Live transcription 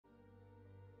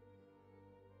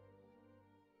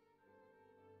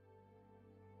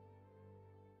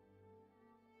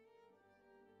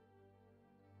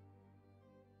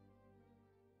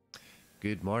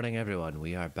Good morning, everyone.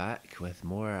 We are back with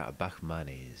more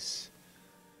Bahmanis.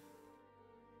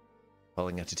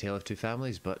 Calling it a tale of two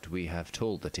families, but we have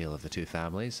told the tale of the two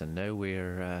families, and now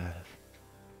we're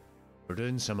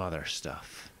doing some other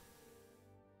stuff.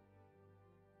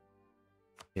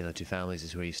 Tale of two families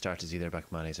is where you start as either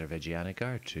Bahmanis or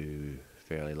Vijayanagar, two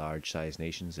fairly large-sized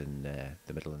nations in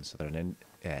the middle and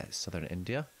southern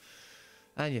India,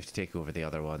 and you have to take over the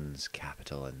other one's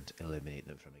capital and eliminate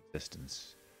them from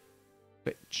existence,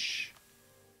 which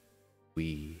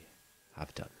we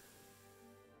have done.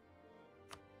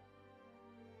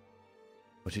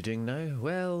 What are you doing now?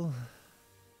 Well,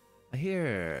 I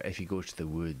hear if you go to the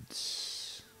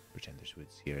woods, pretend there's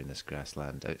woods here in this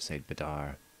grassland outside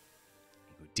Badar,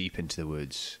 you go deep into the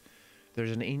woods, there's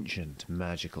an ancient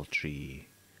magical tree.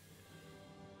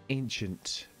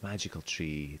 Ancient magical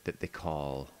tree that they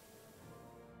call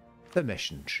the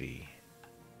mission tree.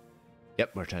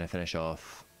 Yep, we're trying to finish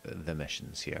off the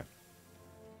missions here.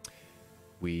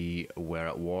 We were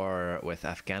at war with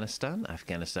Afghanistan,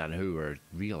 who were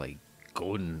really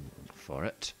going for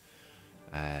it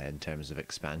in terms of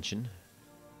expansion.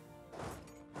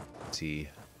 See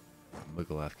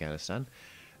Mughal Afghanistan.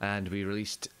 And we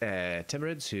released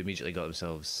Timurids, who immediately got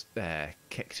themselves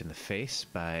kicked in the face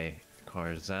by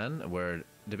Khorasan. We're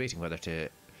debating whether to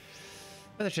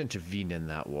intervene in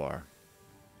that war.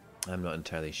 I'm not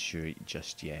entirely sure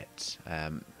just yet.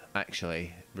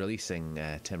 Actually, releasing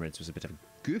Timurids was a bit of a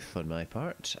goof on my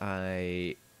part.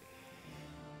 I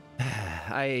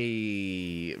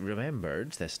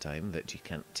remembered this time that you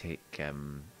can't take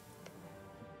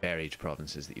buried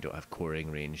provinces that you don't have coring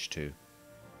range to.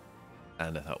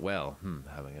 And I thought, well,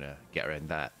 how am I going to get around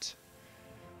that?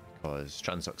 Because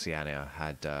Transoxiana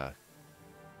had a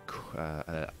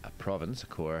province, a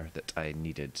core, that I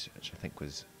needed, which I think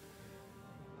was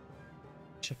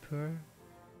Chapur?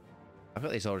 I've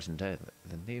got these all written down.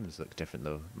 The names look different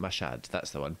though. Mashhad, that's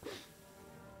the one.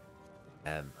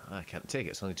 I can't take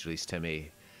it, so I need to release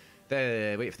Timmy.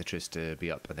 Then wait for the truce to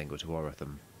be up and then go to war with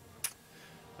them.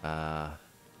 I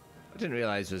didn't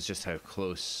realise was just how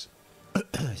close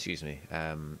excuse me,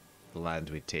 the land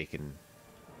we'd taken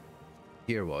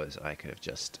here was. I could have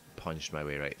just punched my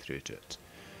way right through to it.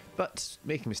 But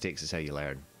making mistakes is how you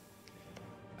learn.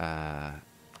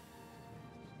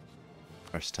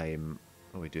 First time...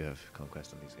 Oh, we do have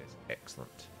conquest on these guys.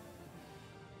 Excellent.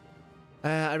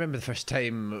 I remember the first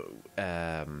time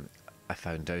I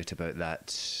found out about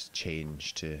that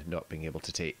change to not being able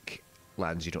to take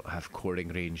lands you don't have coring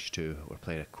range to. We're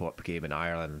playing a co-op game in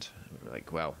Ireland. We're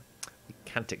like, well, we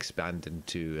can't expand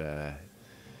into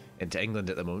England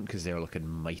at the moment because they're looking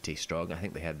mighty strong. I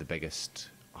think they had the biggest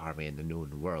army in the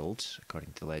known world,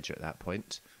 according to the ledger at that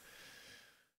point.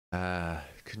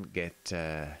 Couldn't get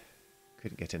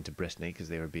into Brittany because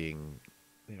they were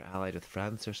allied with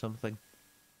France or something.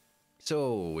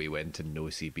 So we went to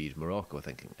Nosy Bead, Morocco,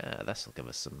 thinking, this will give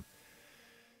us some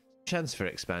chance for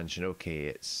expansion. Okay,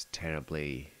 it's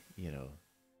terribly,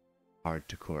 hard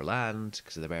to core land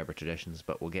because of the Berber traditions,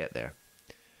 but we'll get there.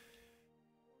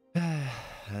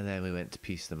 And then we went to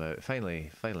piece them out.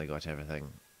 Finally got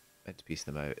everything. Went to piece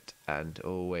them out, and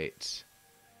oh wait,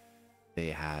 they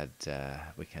had.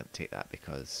 We can't take that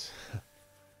because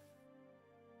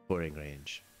coring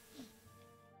range.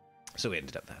 So we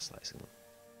ended up vassalizing them.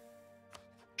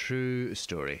 True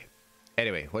story.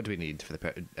 Anyway, what do we need for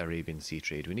the Arabian Sea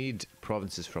trade? We need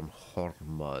provinces from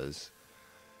Hormuz.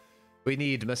 We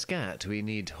need Muscat, we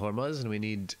need Hormuz, and we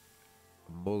need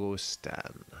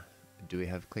Mogostan. Do we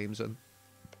have claims on...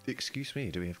 Excuse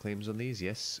me, do we have claims on these?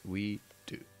 Yes, we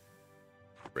do.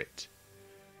 Great.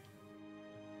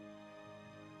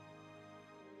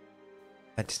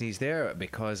 And to sneeze there,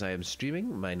 because I am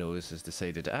streaming, my nose has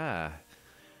decided,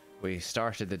 we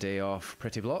started the day off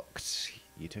pretty blocked.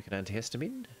 You took an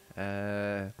antihistamine.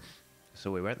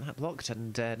 So we weren't that blocked,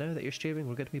 and now that you're streaming,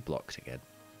 we're going to be blocked again.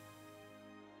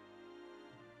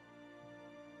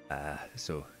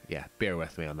 So, yeah, bear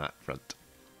with me on that front.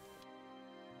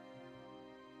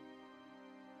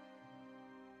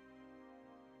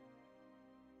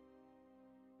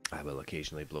 I will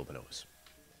occasionally blow my nose.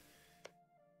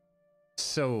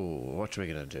 So, what are we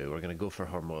going to do? We're going to go for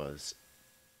Hormuz.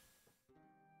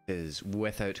 Is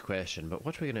without question, but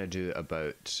what are we going to do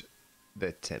about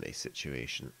the Timmy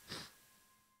situation?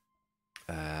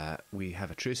 We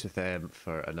have a truce with them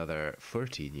for another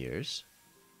 14 years,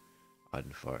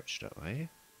 unfortunately.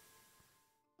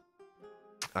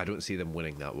 I don't see them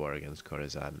winning that war against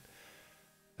Khorasan,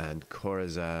 and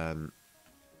Khorasan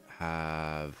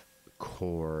have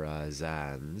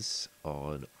Khorazans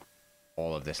on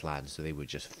all of this land, so they would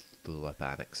just full up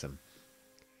annex them.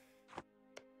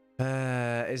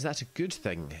 Is that a good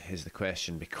thing, is the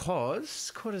question,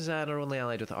 because Khorasan are only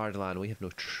allied with Ardalan. We have no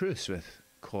truce with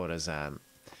Khorasan.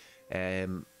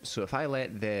 So if I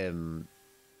let them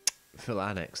full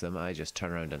annex them, I just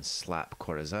turn around and slap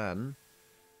Khorasan.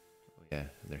 Oh yeah,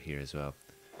 they're here as well.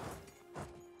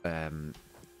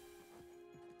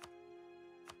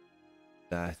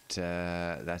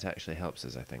 That actually helps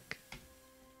us, I think.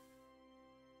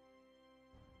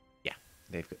 Yeah,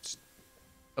 they've got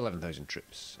 11,000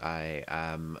 troops. I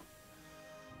am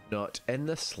not in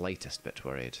the slightest bit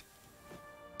worried.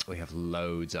 We have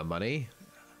loads of money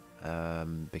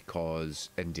because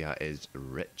India is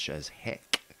rich as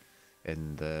heck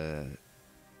in the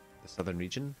southern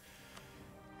region.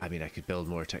 I mean, I could build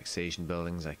more taxation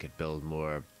buildings. I could build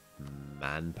more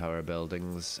manpower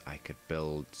buildings. I could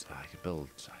build. I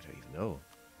don't even know.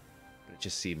 It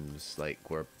just seems like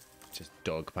we're just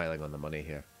dogpiling on the money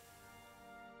here.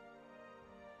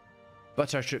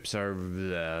 But our troops are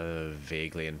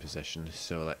vaguely in position,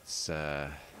 so let's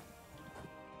go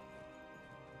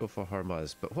for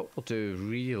Hormuz. But what we'll do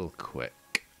real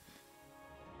quick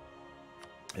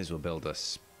is we'll build a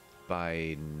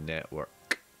spy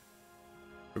network.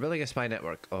 We're building a spy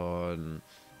network on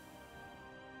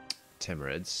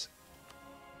Timurids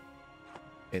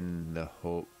in the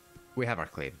hope we have our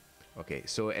claim. Okay,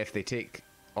 so if they take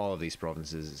all of these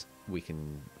provinces, we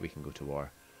can go to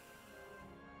war.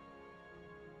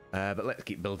 But let's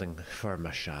keep building for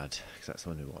Mashhad, because that's the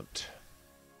one we want.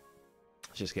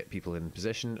 Let's just get people in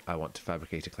position. I want to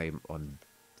fabricate a claim on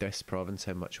this province.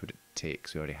 How much would it take?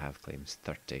 So we already have claims,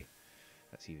 30.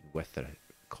 That's even with the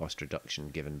cost reduction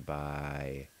given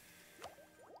by...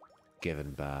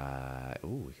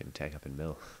 Oh, we can tech up in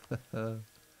mill.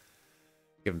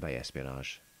 Given by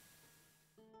espionage.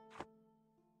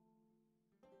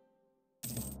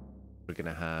 We're going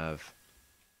to have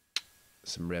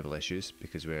some rebel issues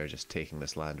because we're just taking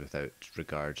this land without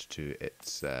regard to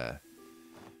its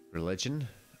religion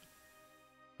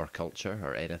or culture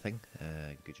or anything.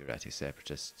 Gujarati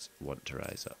separatists want to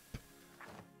rise up.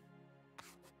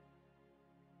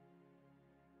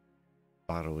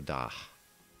 Baroda.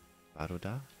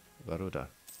 Baroda.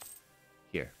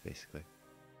 Here, basically.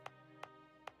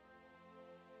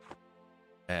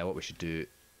 What we should do,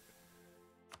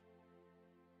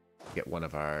 get one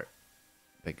of our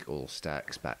big old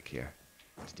stacks back here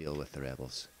to deal with the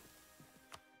rebels.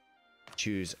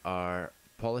 Choose our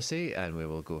policy and we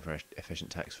will go for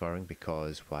efficient tax farming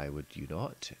because why would you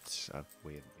not? It's a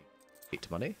way of making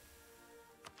money.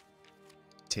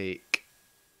 Take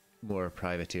more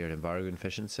privateer and embargo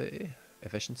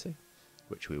efficiency,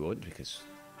 which we won't because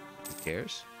who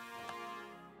cares?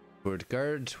 Board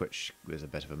guard, which was a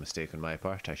bit of a mistake on my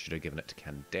part. I should have given it to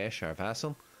Kandesh, our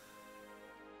vassal.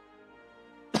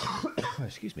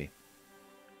 Excuse me.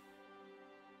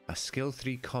 A skill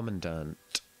 3 commandant.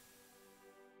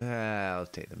 I'll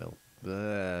take the mill.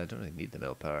 I don't really need the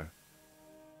mill power.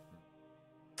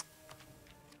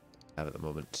 I have at the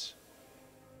moment.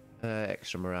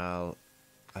 Extra morale.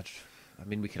 I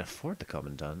mean, we can afford the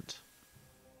commandant.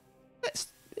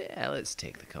 Let's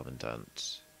take the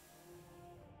commandant.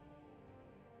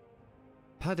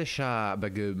 Padishah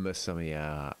Bagum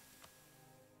Samia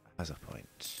has a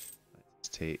point. Let's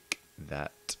take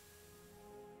that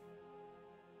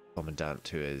commandant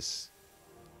who is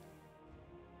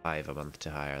 5 a month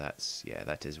to hire.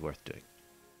 That is worth doing.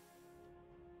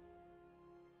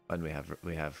 And we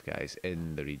have guys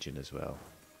in the region as well.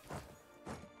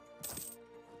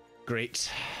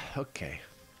 Great. Okay.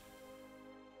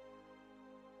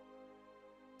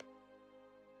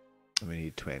 We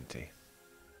need 20.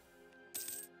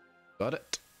 Got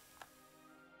it.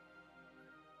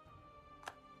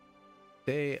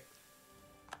 They...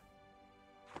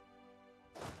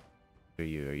 Who are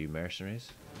you? Are you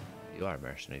mercenaries? You are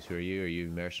mercenaries. Who are you? Are you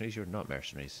mercenaries? You're not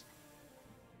mercenaries.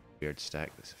 Weird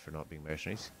stack this for not being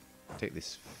mercenaries. Take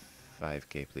this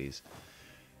 5k, please.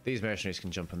 These mercenaries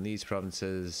can jump on these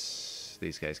provinces.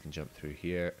 These guys can jump through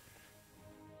here.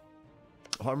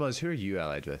 Hormuz, who are you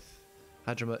allied with?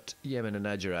 Hadramaut, Yemen, and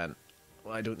Najran.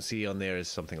 What I don't see on there is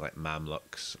something like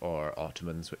Mamluks or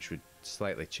Ottomans, which would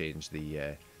slightly change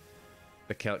the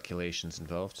calculations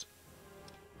involved.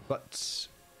 But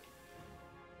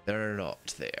they're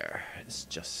not there. It's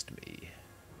just me.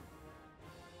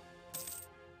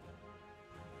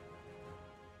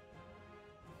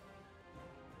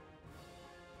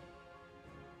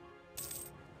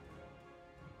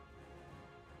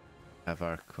 Have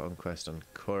our conquest on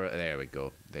Korra. There we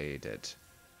go. They did.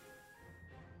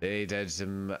 They did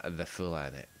the full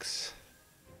annex.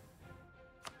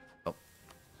 Oh.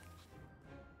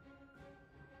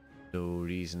 No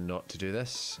reason not to do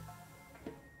this.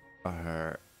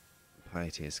 Our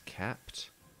piety is capped.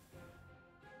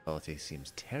 Quality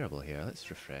seems terrible here. Let's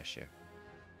refresh here.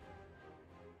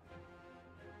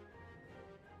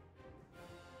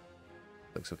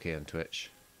 Looks okay on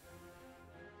Twitch.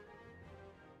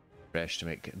 Refresh to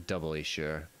make doubly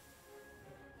sure.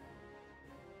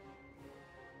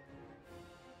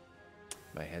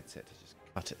 My headset has just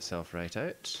cut itself right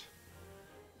out.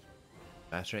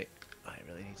 Battery. I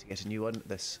really need to get a new one.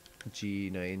 This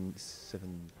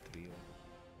G973.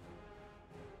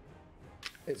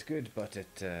 It's good, but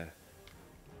it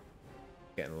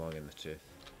getting along in the tooth,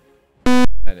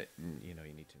 and it, you know,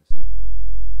 you need to install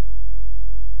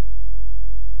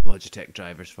Logitech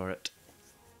drivers for it,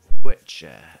 which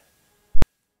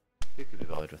who could be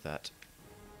bothered with that?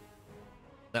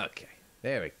 Okay,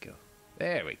 there we go.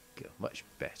 There we go. Much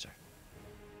better.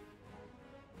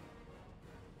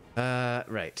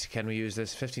 Right. Can we use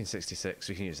this 1566?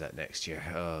 We can use that next year.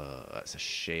 Oh, that's a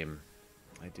shame.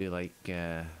 I do like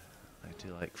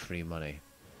free money.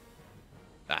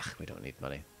 Ah, we don't need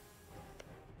money.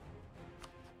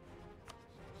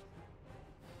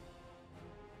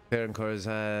 Baron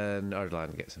Corzan,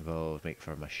 Ardlan gets involved. Make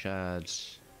for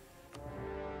Mashad.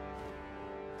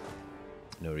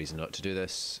 No reason not to do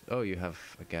this. Oh, you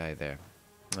have a guy there.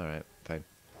 Alright, fine.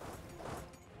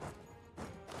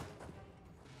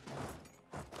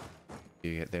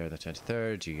 You get there on the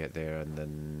 23rd, you get there and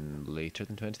then later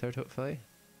than 23rd, hopefully.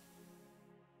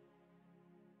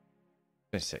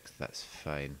 26th, that's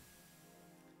fine.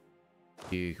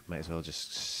 You might as well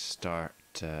just start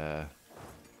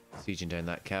sieging down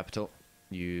that capital.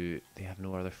 They have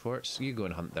no other forts. You go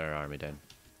and hunt their army down.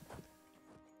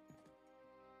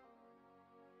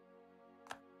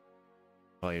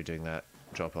 While you're doing that,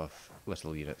 drop off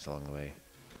little units along the way.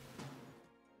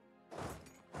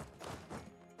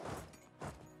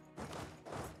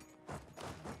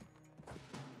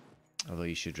 Although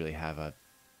you should really have a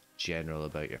general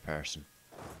about your person.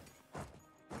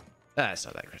 It's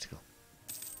not that critical.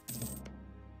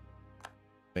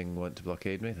 Ming want to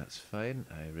blockade me, that's fine.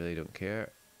 I really don't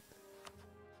care.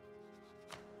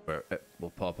 Or it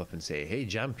will pop up and say, hey,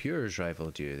 Jampure's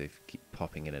rivaled you. They keep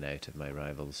popping in and out of my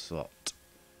rival's slot.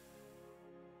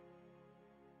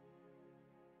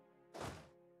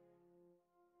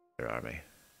 Their army.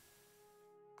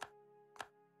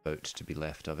 About to be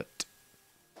left of it.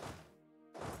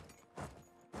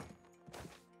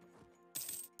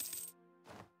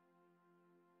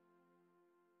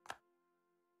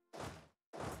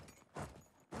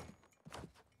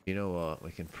 You know what?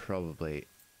 We can probably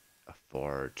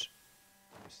afford,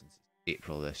 since it's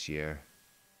April this year,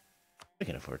 we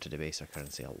can afford to debase our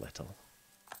currency a little.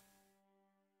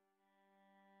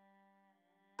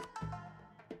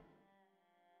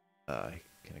 I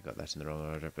kind of got that in the wrong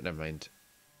order, but never mind.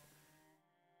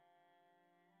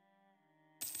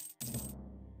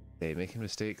 Hey, making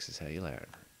mistakes is how you learn.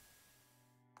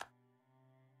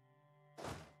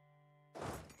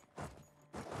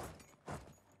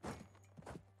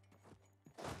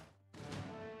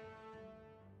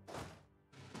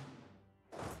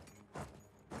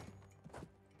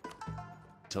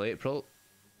 Till April.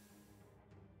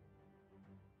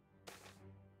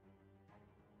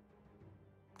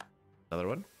 Another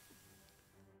one.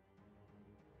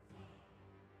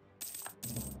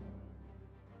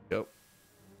 Go.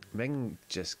 Ming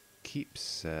just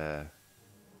keeps doing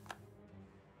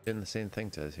the same thing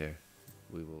to us here.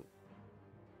 We will.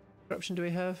 Corruption do we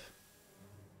have?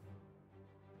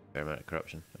 Fair amount of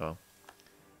corruption. Oh.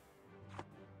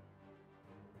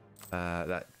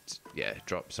 That, yeah,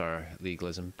 drops our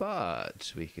legalism,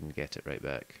 but we can get it right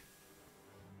back.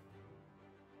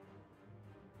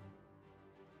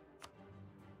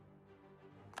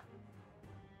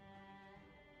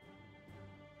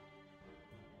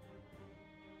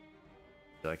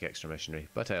 I like extra missionary,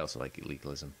 but I also like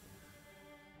legalism.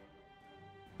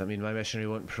 That mean my missionary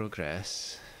won't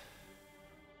progress?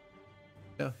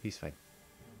 No, he's fine.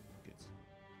 Good.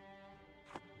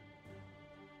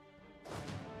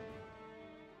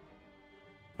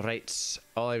 Right,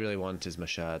 all I really want is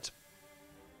Mashad.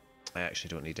 I actually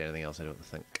don't need anything else, I don't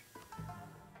think.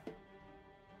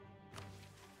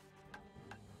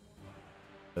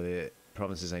 But the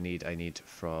provinces I need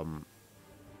from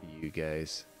you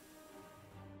guys.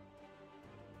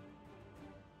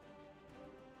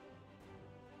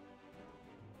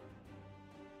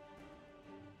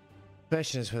 The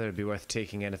question is whether it'd be worth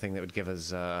taking anything that would give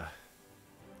us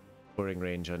boring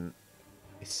range on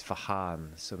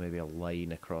Isfahan, so maybe a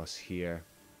line across here.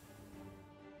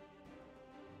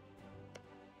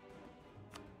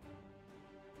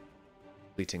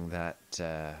 completing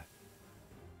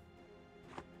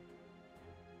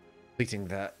Completing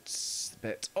that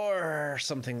bit, or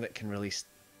something that can release,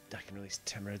 I can release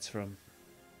Timurids from.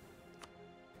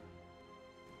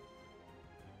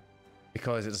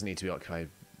 Because it doesn't need to be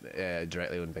occupied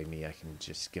directly owned by me, I can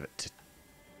just give it to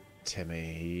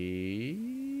Timmy.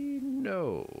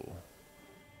 No.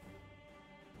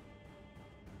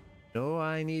 No,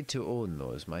 I need to own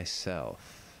those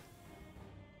myself.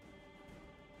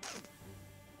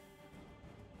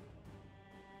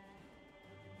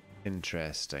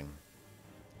 Interesting.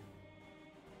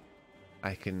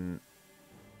 I can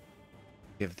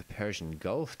give the Persian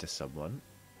Gulf to someone.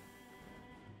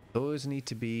 Those need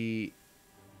to be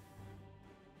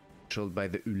controlled by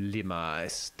the Ulema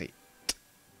estate.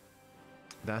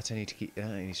 That I need to keep.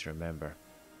 That I need to remember.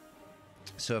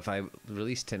 So if I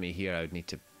release Timmy here, I would need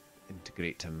to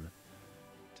integrate him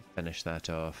to finish that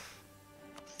off.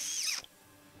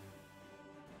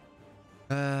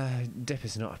 Dip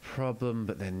is not a problem,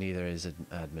 but then neither is an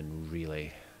admin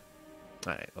really.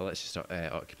 Alright, well let's just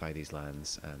occupy these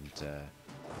lands and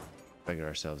figure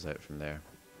ourselves out from there.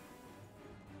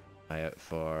 Eye out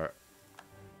for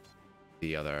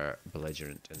the other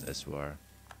belligerent in this war.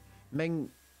 Ming,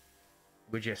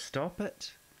 would you stop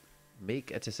it?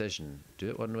 Make a decision. Do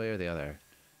it one way or the other.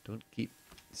 Don't keep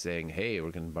saying, hey,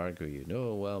 we're going to embargo you.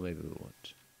 No, well, maybe we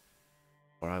won't.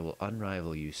 Or I will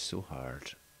unrival you so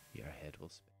hard, your head will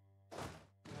spin.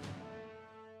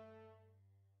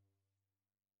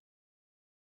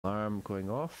 Alarm going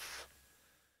off.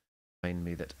 Remind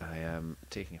me that I am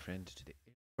taking a friend to the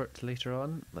airport later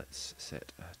on. Let's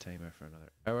set a timer for another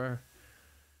hour.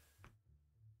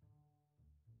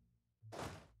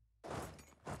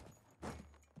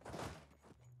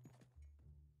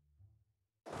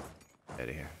 Out of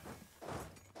here.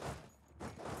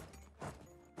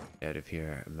 Out of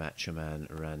here, Macho Man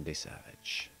Randy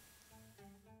Savage.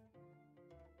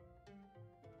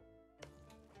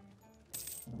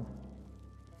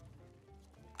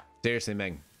 Seriously,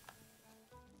 Ming.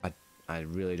 I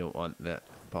really don't want that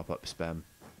pop-up spam.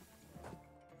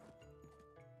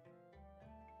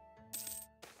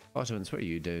 Ottomans, what are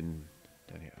you doing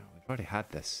down here? We've already had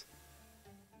this.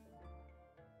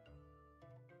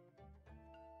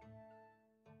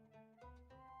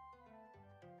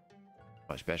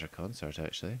 Much better concert,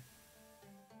 actually.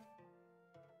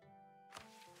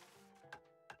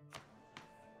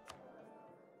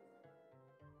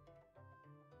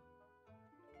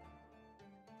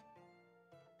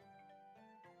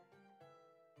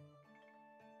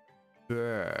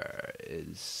 Burr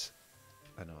is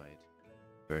annoyed.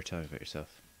 Burr, tell me about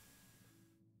yourself.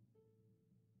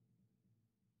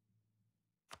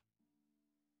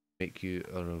 Make you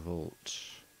a revolt.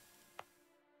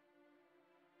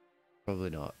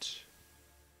 Probably not.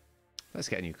 Let's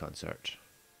get a new concert.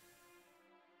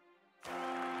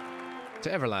 To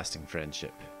everlasting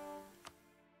friendship.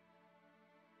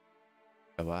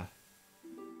 What?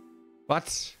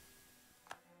 What?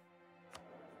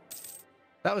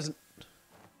 That wasn't...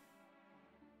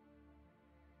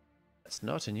 That's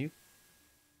not a new...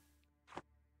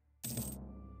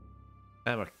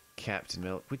 I'm a Captain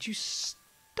Milk. Would you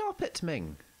stop it,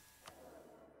 Ming?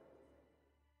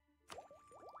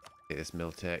 Take this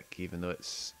Miltech, even though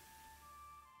it's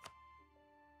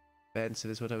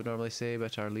expensive is what I would normally say,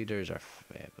 but our leaders are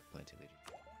but plenty of leaders.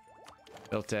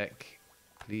 Miltech,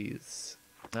 please.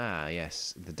 Ah,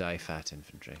 yes, the Die-Fat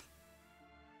infantry.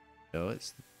 No,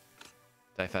 it's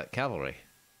the Die-Fat cavalry,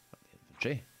 not the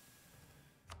infantry.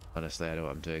 Honestly, I know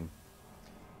what I'm doing.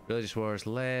 Religious wars,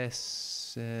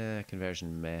 less.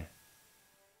 Conversion, meh.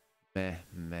 Meh,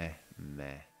 meh,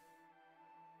 meh.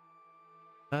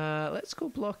 Let's go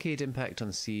blockade impact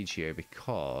on siege here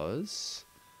because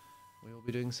we will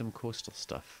be doing some coastal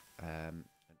stuff.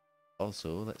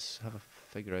 Also, let's have a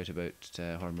figure out about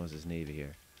Hormuz's navy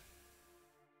here.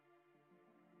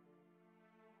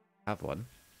 Have one,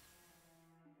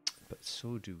 but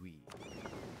so do we.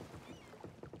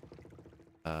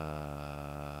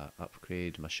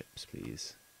 Upgrade my ships,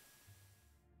 please.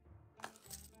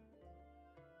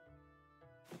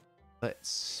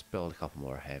 Let's build a couple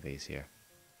more heavies here.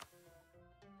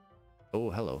 Oh,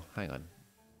 hello. Hang on.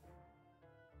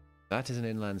 That is an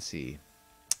inland sea.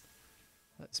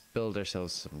 Let's build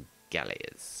ourselves some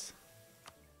galleys.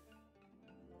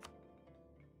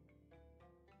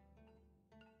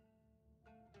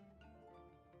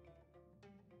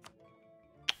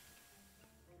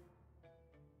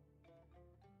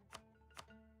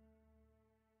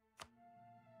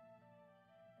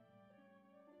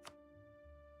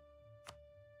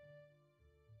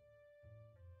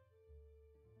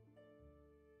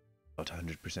 Not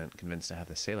 100% convinced I have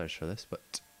the sailors for this,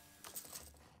 but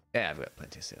yeah, I've got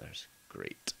plenty of sailors.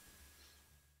 Great.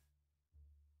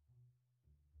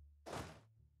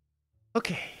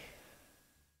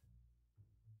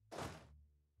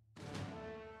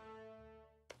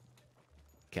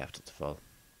 capital to fall.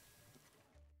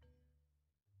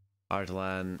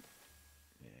 Ardalan.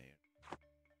 Yeah.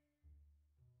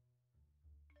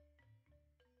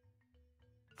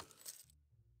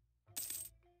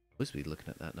 Was we looking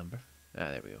at that number?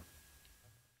 Ah, there we go.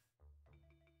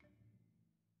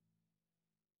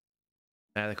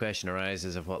 Now the question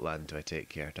arises of what land do I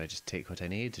take here? Do I just take what I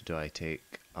need? Do I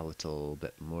take a little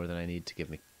bit more than I need to give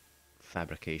me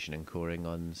fabrication and coring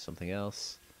on something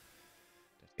else?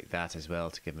 Do I take that as well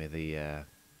to give me the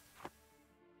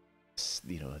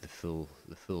you know, the full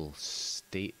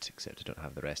state, except I don't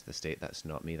have the rest of the state. That's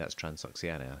not me, that's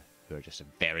Transoxiana, who are just a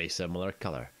very similar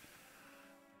colour.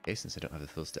 Okay, since I don't have the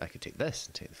full state, I could take this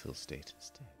and take the full state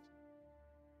instead.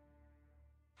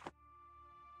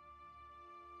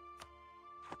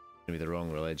 Gonna be the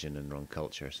wrong religion and wrong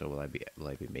culture, so will I be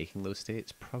making those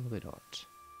states? Probably not.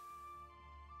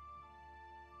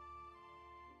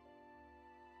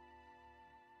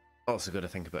 Also got to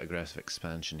think about aggressive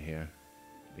expansion here,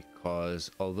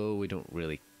 because although we don't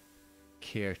really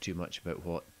care too much about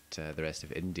what the rest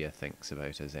of India thinks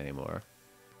about us anymore.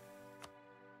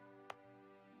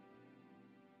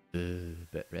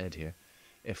 Bit red here.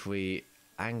 If we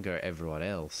anger everyone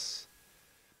else,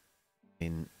 I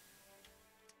mean,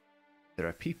 there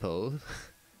are people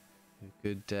who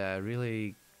could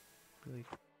really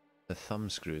the thumb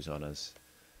screws on us.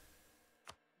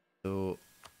 So,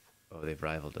 oh, they've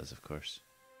rivaled us, of course.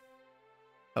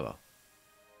 Oh well.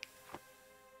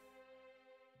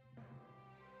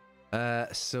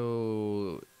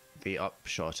 So the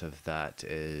upshot of that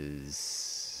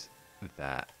is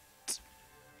that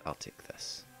I'll take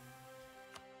this.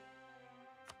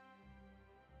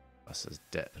 Cost us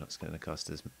dip, and it's going to cost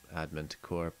us admin to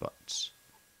core, but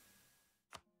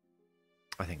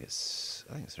I think it's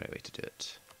the right way to do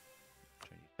it.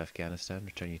 Return you to Afghanistan,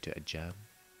 return you to a jam.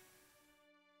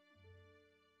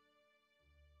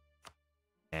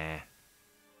 Nah.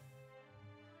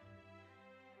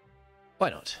 Why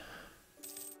not?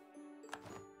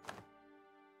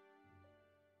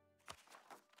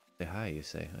 Say hi, you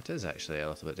say. It is actually a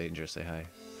little bit dangerously high.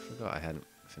 Forgot I hadn't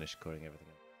finished coring everything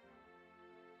up.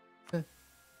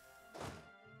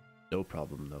 No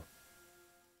problem though.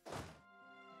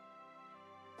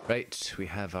 Right, we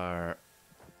have our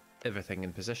everything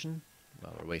in position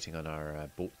while we're waiting on our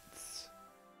boats.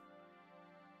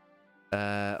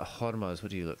 Hormuz,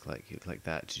 what do you look like? You look like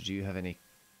that. Did you have any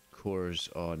cores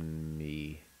on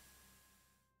me?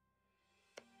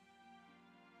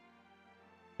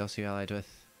 What else are you allied with?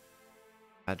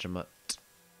 Hadramut,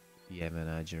 Yemen,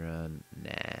 Ajiran.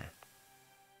 Nah.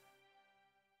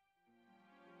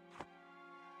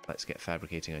 Let's get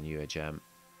fabricating on you, a jam.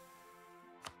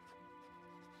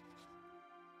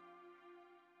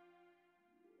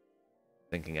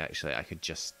 Thinking actually I could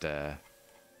just what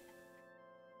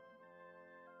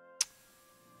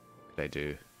could I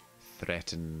do?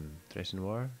 Threaten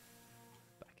war?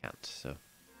 But I can't,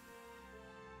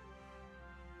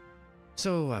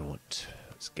 so I won't.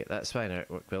 Let's get that spine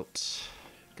artwork built.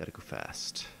 Gotta go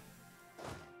fast.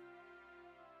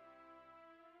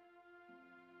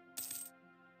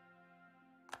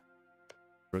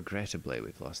 Regrettably,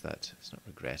 we've lost that. It's not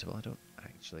regrettable, I don't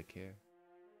actually care.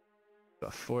 Got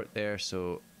a fort there,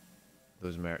 so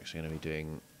those mercs are going to be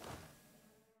doing...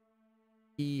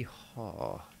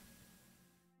 Hee-haw.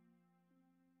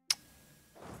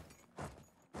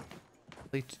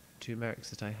 Only two mercs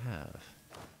that I have.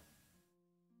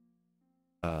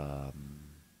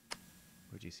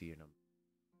 Where do you see your number?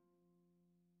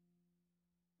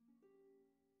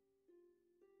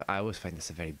 I always find this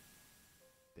a very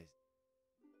busy.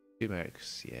 2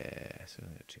 mercs, yeah, so we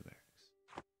only got 2 mercs.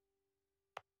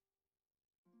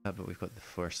 But we've got the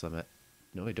force limit.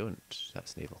 No, we don't.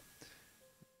 That's naval.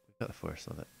 We've got the force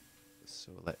limit.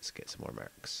 So let's get some more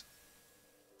mercs.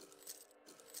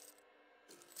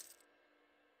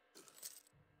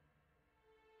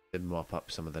 Did mop up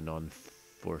some of the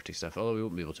non-forty stuff. Although we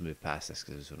won't be able to move past this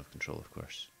because it's zone of control, of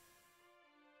course.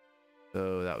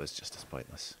 So that was just as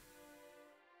pointless.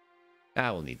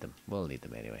 Ah, we'll need them. We'll need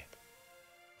them anyway.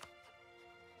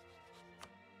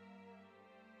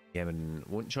 Yemen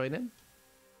won't join in.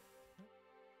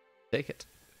 Take it.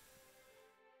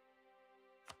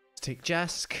 Let's take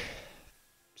Jask,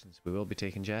 since we will be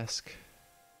taking Jask.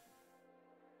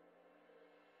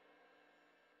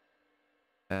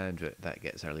 And that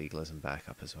gets our legalism back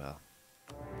up as well.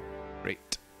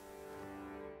 Great.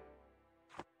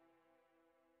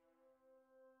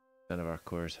 None of our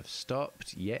cores have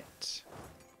stopped yet.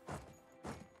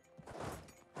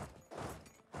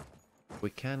 We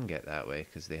can get that way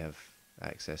because they have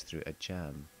access through a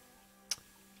jam.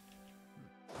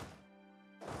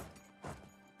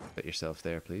 Put yourself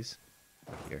there, please.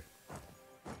 Here.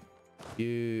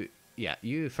 You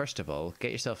first of all,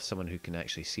 get yourself someone who can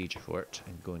actually siege a fort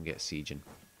and go and get sieging.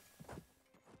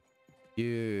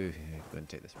 You go and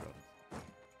take this province.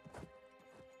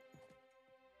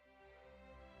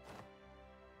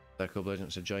 Their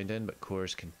co-belligerents are joined in, but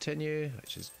cores continue,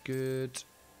 which is good.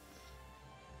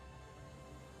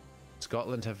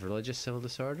 Scotland have religious civil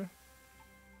disorder.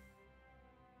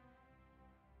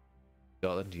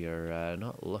 Scotland, you're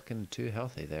not looking too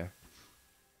healthy there.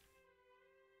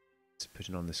 It's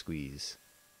putting on the squeeze.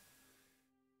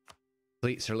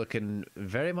 Fleets are looking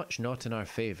very much not in our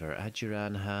favour.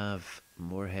 Aduran have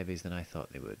more heavies than I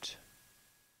thought they would.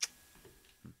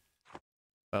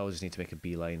 I'll just need to make a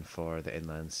beeline for the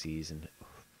inland seas and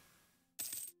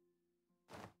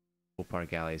hope our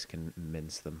galleys can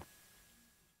mince them.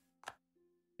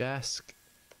 Jask,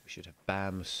 we should have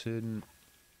BAM soon.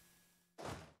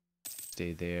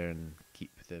 Stay there and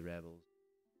keep the rebels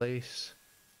in place.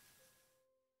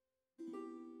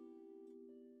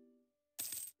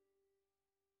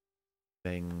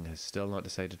 Bing has still not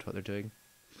decided what they're doing.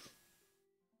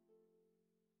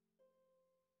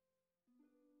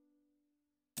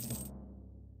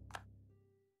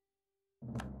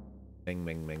 Ming,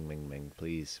 Ming, Ming, Ming, Ming,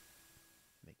 please.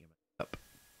 Make your mind up.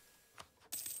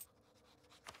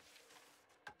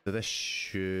 So this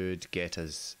should get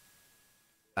us...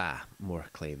 more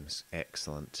claims.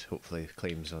 Excellent. Hopefully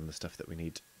claims on the stuff that we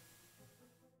need.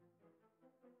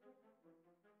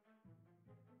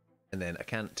 And then I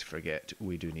can't forget,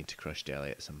 we do need to crush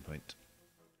Delhi at some point.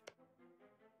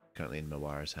 Currently in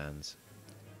Mawar's hands.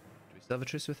 Do we still have a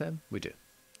truce with them? We do.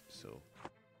 So...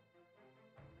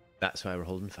 that's why we're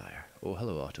holding fire. Oh,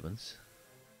 hello, Ottomans.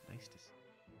 Nice to see.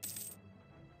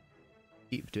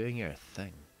 Keep doing your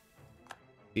thing.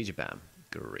 Vijabam.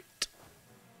 Great.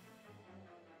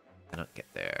 Cannot get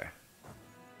there.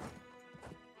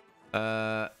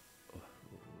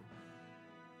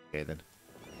 Okay then.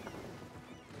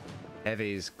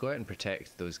 Heavies, go out and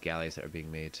protect those galleys that are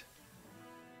being made.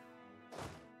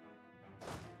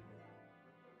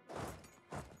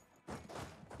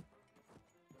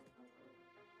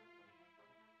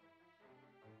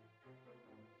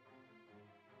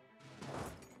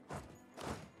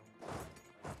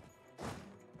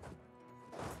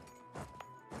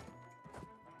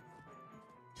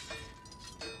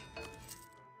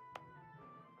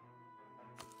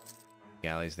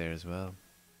 Galleys there as well.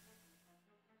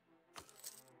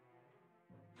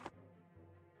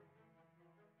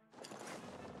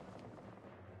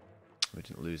 We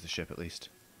didn't lose the ship at least.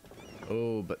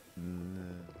 Oh, but...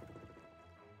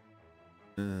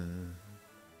 We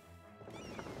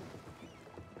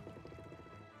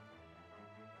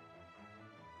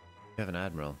have an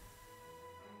admiral.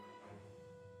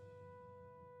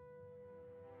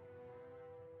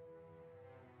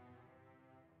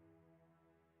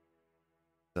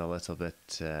 A little bit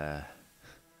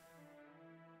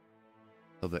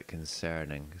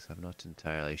concerning because I'm not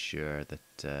entirely sure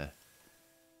that we'll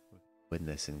win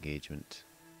this engagement.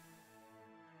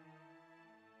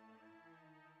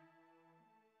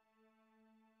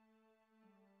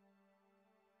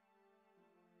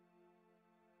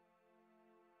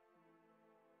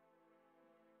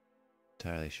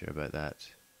 Entirely sure about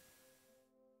that.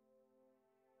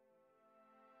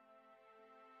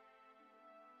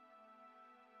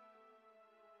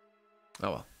 Oh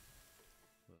well.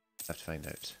 We'll have to find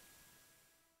out.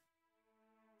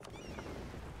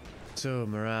 So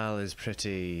morale is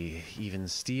pretty even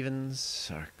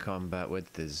Stevens. Our combat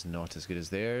width is not as good as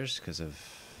theirs because of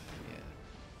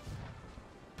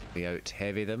we out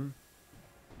heavy them.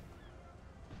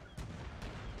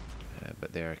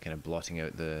 But they're kind of blotting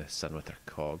out the sun with their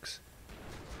cogs.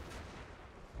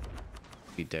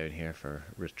 Be down here for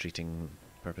retreating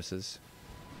purposes.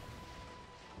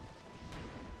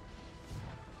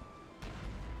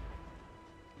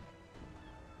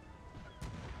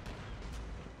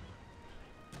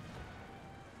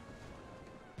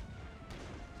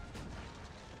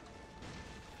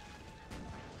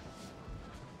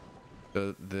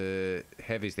 So the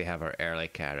heavies they have are early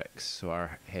carracks, so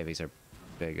our heavies are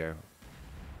bigger.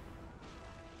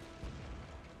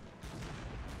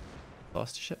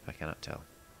 Lost a ship? I cannot tell.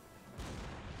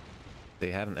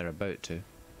 They haven't, they're about to.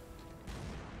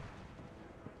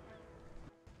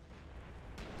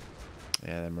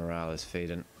 Yeah, their morale is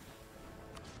fading.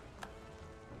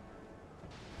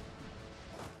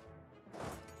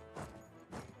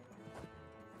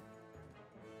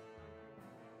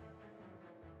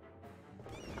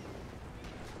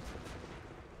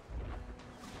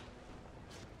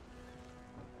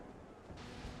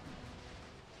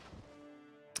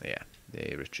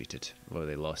 they retreated. Well,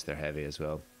 they lost their heavy as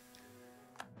well.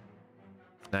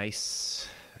 Nice.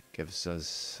 Gives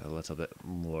us a little bit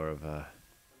more of a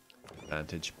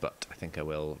advantage, but I think I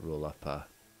will roll up an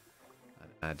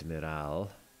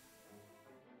admiral.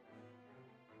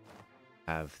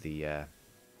 Have the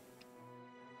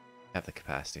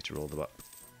capacity to roll them up.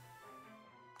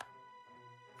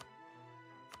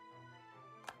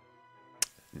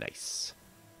 Nice.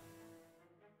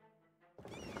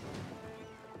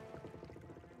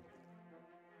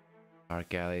 Our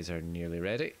galleys are nearly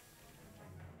ready.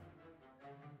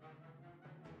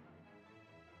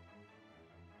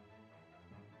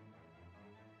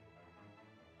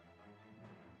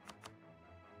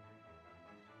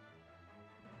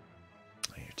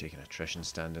 Taking attrition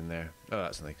stand in there. Oh,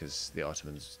 that's only because the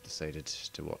Ottomans decided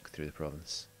to walk through the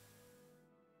province.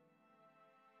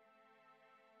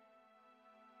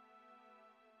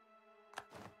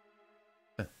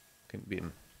 Huh, couldn't beat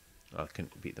them. Well, I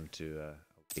couldn't beat them to a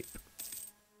cape.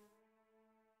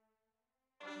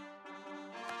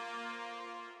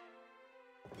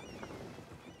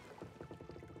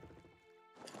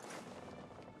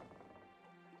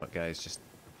 What guys, just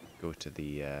go to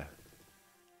the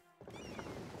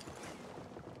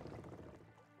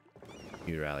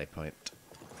new rally point.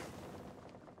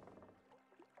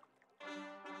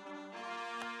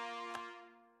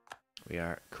 We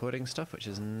are coding stuff, which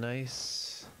is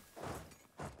nice.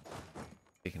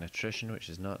 Taking attrition, which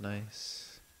is not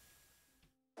nice.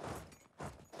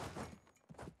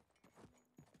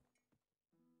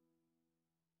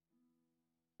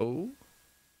 Oh,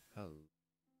 hello.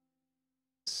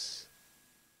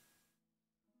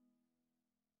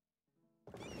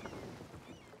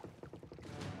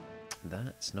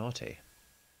 That's naughty.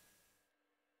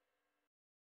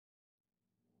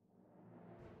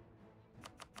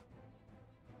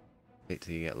 Wait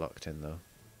till you get locked in though.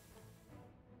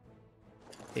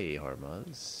 Hey,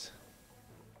 Hormuz.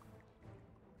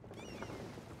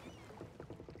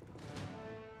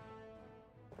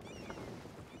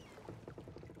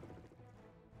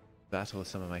 Battle with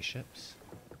some of my ships.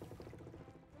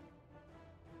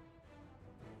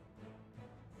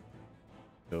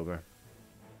 Over.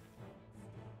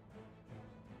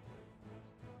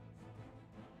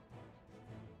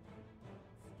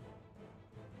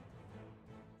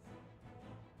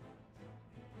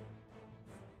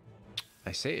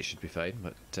 I say it should be fine,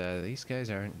 but these guys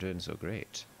aren't doing so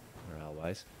great,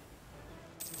 morale-wise.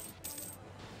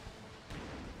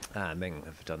 Ah, Ming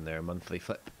have done their monthly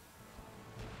flip.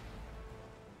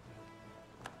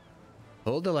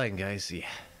 Hold the line, guys. Yeah.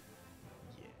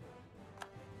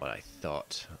 What I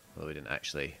thought, although we didn't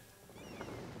actually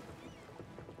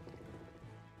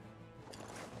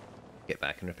get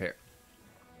back and repair.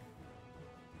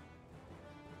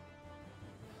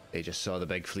 They just saw the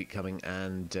big fleet coming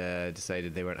and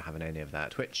decided they weren't having any of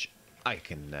that, which I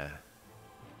can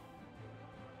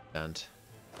stand.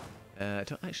 I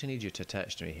don't actually need you to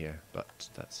attach to me here, but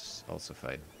that's also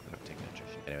fine. We're not taking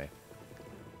attrition anyway.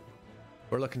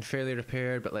 We're looking fairly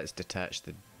repaired, but let's detach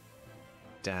the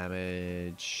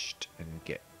damaged and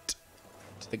get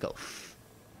to the Gulf.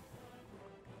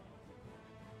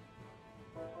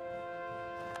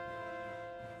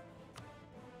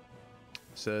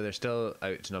 So they're still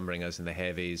outnumbering us in the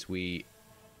heavies. We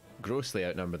grossly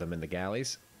outnumber them in the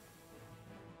galleys.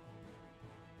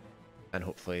 And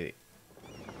hopefully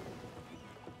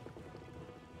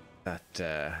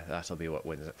that'll be what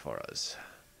wins it for us.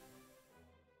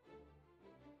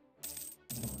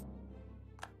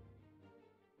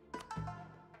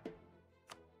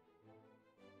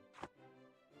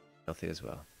 Healthy as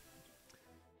well.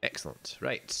 Excellent.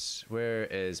 Right, where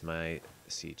is my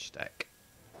siege stack?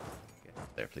 Get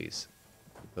up there, please.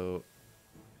 So,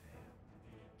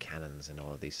 cannons in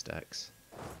all of these stacks.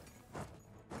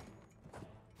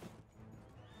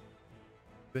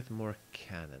 With more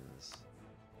cannons.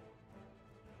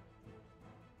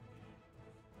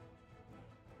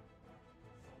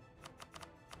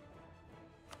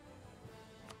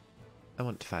 I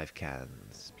want 5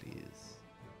 cannons, please.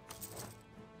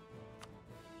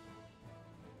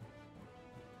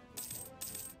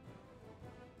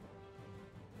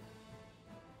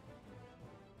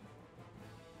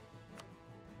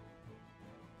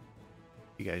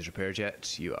 You guys repaired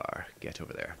yet? You are. Get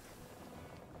over there.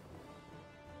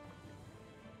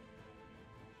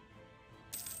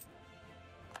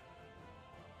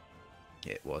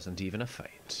 It wasn't even a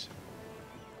fight.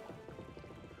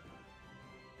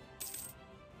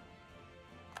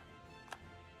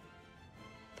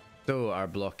 So our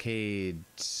blockade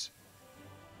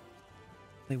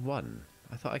only won.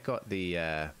 I thought I got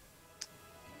the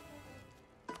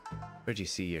Where do you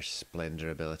see your splendor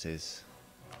abilities?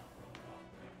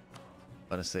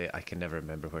 Honestly, I can never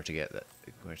remember where to get that.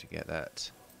 Where to get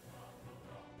that?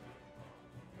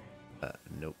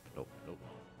 Nope, nope, nope.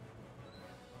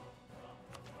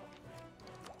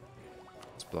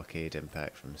 It's blockade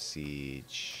impact from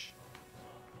siege.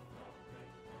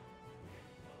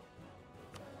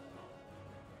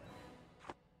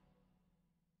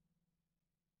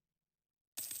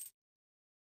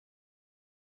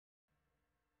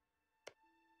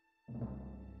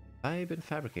 I've been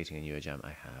fabricating a new jam.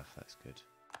 I have. That's good.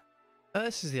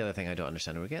 This is the other thing I don't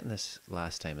understand. We were getting this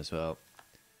last time as well.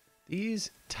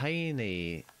 These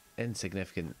tiny,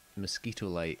 insignificant,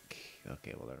 mosquito-like...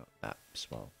 Okay, well, they're not that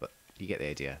small, but you get the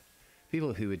idea.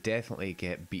 People who would definitely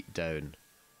get beat down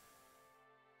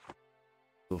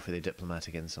go for the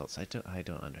diplomatic insults. I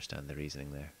don't understand the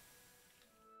reasoning there.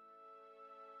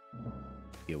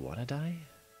 You wanna die?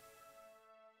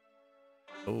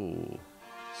 Oh,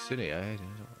 Sunni, I don't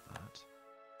want that.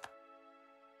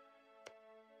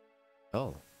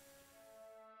 Oh.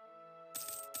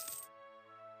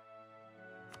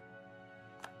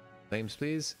 Names,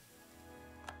 please.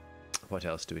 What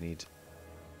else do we need?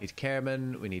 We need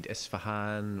Kerman, we need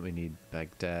Isfahan, we need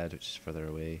Baghdad, which is further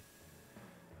away.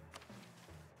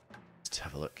 Let's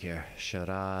have a look here.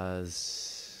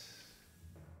 Shiraz.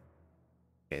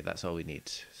 Okay, that's all we need.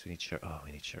 So we need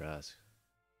we need Shiraz.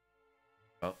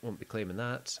 Well, won't be claiming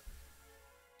that.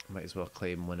 Might as well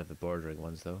claim one of the bordering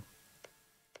ones though.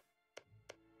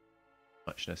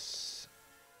 Muchness.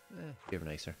 You're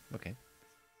nicer. Okay.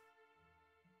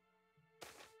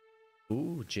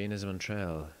 Ooh, Jainism on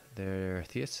trail. They're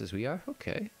theists as we are?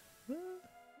 Okay.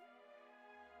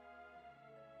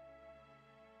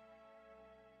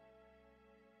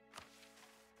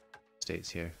 States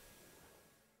here.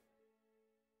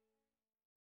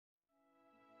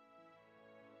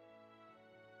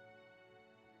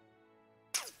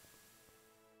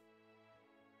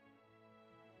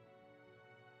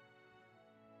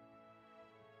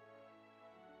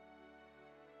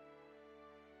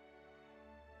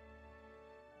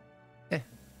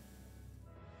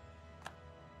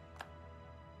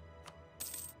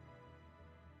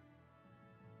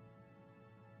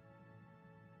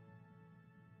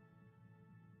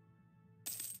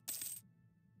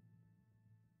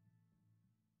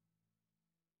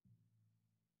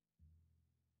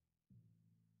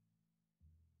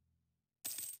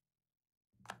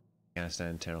 Afghanistan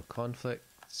internal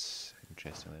conflicts.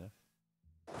 Interestingly enough.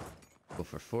 Go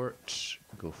for fort.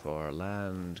 Go for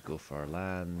land. Go for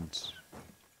land.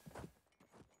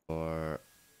 Or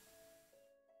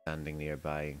standing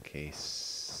nearby in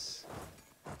case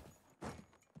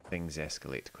things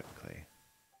escalate quickly.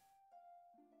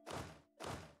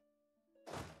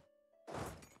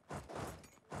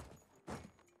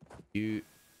 You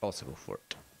also go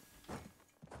fort.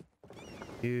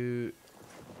 You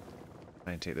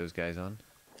try and take those guys on.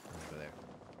 Over there.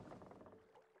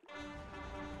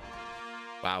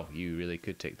 Wow, you really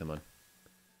could take them on.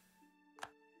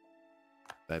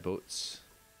 By boats.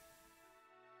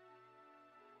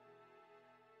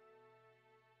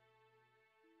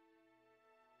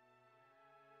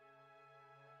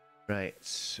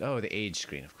 Right. Oh, the age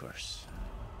screen, of course.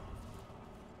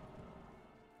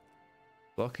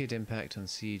 Blockade impact on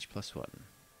siege +1.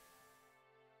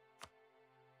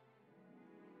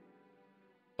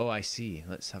 Oh, I see.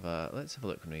 Let's have a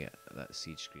look when we get that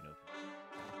siege screen open.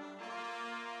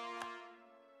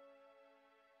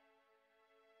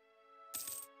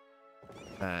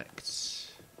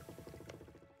 Facts.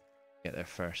 Get there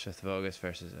first. 5th of August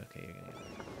versus. Okay, you're gonna get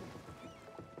there.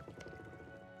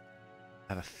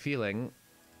 I have a feeling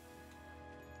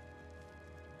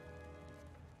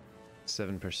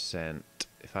 7%.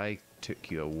 If I took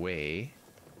you away,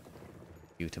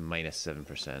 you to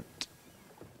 -7%.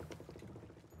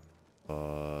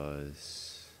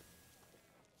 Was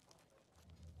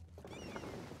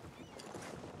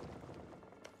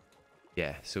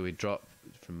yeah, so we drop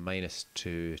from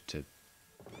 -2 to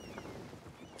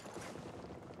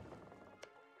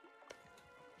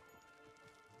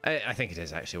I think it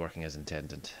is actually working as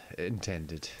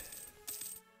intended.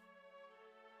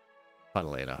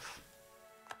 Funnily enough.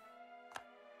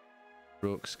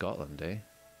 Broke Scotland, eh?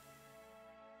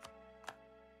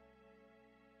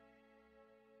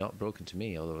 Not broken to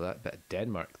me, although that bit of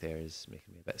Denmark there is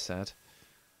making me a bit sad.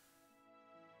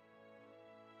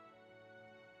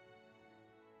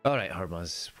 Alright,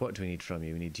 Hormuz, what do we need from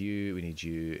you? We need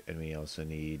you, and we also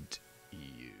need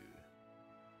you.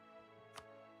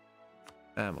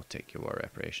 And we'll take your war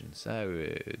reparations. I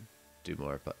would do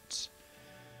more, but...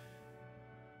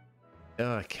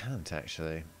 Oh, I can't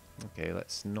actually. Okay,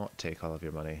 let's not take all of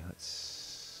your money.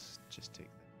 Let's just take...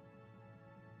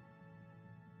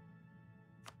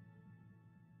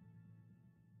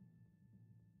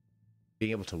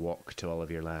 Being able to walk to all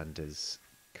of your land is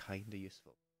kinda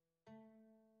useful.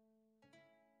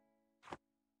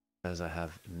 As I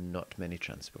have not many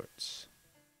transports.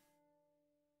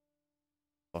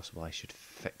 Possible I should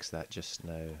fix that just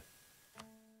now.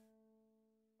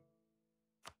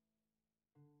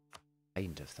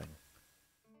 Kind of thing.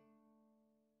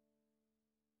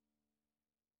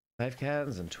 5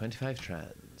 cans and 25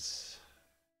 trans.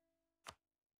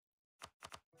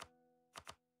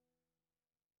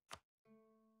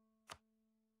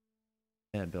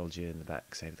 And build you in the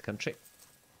back side of the country.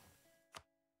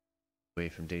 Away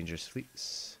from dangerous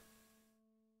fleets.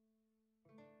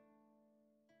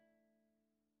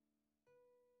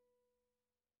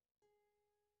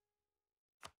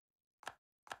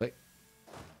 Wait.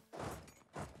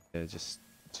 Yeah, just,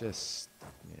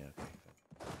 yeah, okay.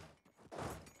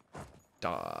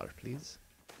 Dar, please.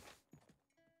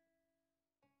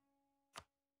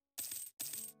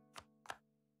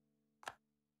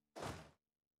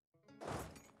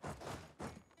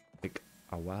 Take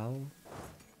a while.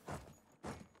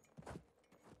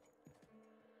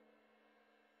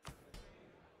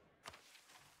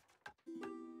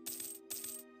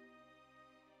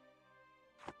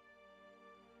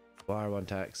 Bar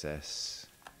want access.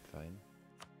 Fine.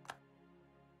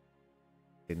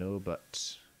 They know,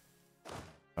 but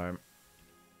farm.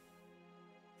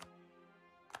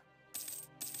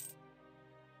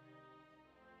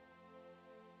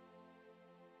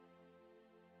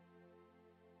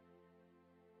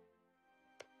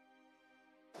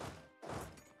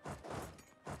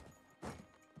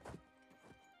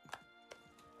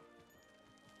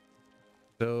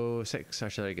 So 6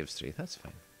 artillery gives 3. That's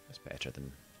fine. That's better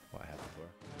than what I had before.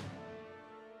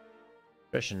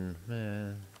 Attrition,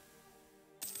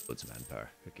 loads of manpower.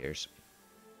 Who cares?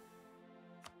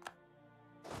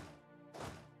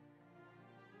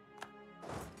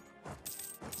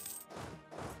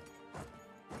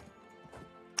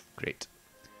 Great.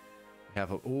 We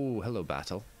have a... Oh, hello,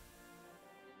 battle.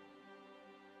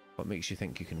 What makes you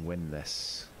think you can win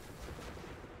this?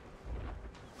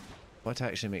 What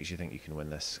actually makes you think you can win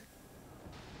this?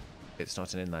 It's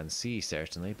not an inland sea,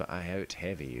 certainly, but I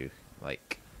out-heavy you.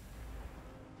 Like,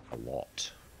 a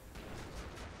lot.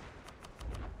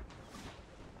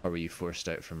 Or were you forced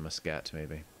out from Muscat,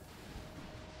 maybe?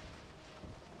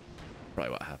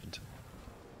 Probably what happened.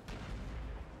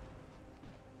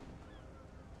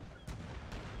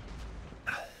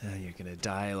 You're gonna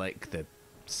die like the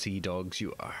sea dogs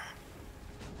you are.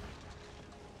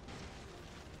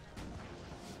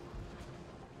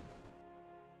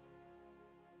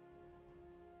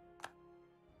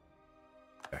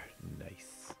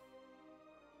 Nice.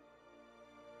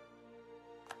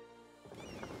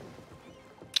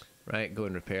 Right, go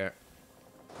and repair.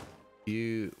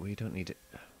 We don't need it.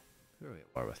 Who are we at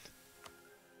war with?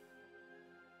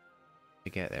 To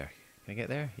get there. Can I get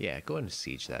there? Yeah, go and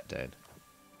siege that down.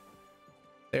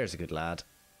 There's a good lad.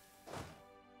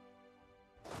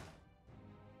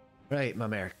 Right, my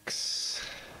mercs.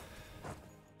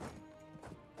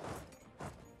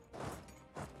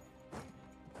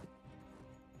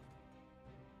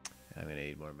 I'm gonna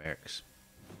need more mercs.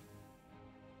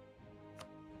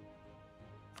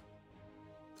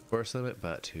 Force limit,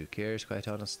 but who cares, quite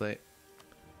honestly.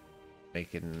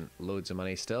 Making loads of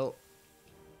money still.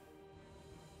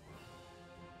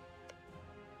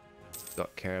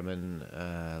 Got Caraman,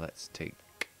 let's take...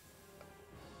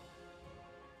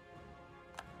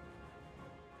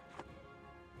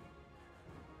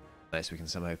 Unless we can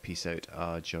somehow piece out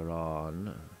Ajaron.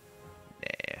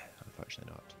 Nah,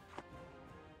 unfortunately not.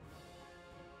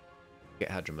 Get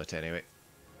Hadramut anyway.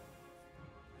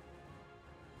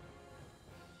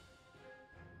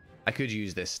 I could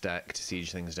use this stack to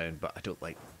siege things down, but I don't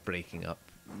like breaking up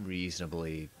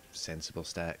reasonably sensible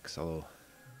stacks, although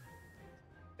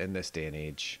in this day and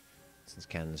age, since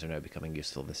cannons are now becoming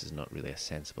useful, this is not really a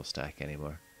sensible stack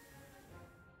anymore.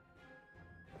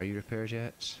 Are you repaired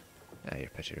yet? Ah, you're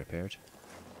pretty repaired.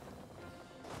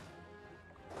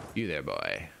 You there,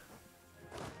 boy.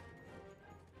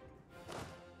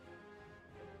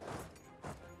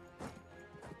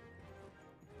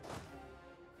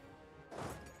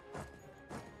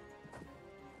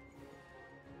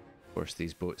 Force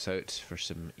these boats out for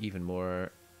some even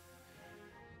more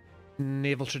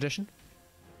naval tradition.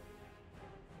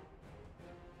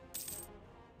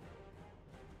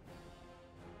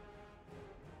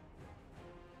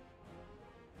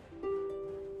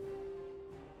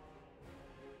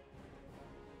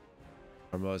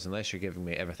 Hormuz, unless you're giving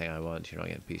me everything I want, you're not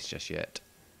getting peace just yet.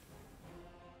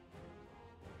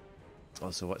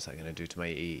 Also, what's that going to do to my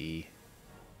AE?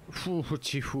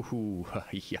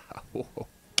 Yeah.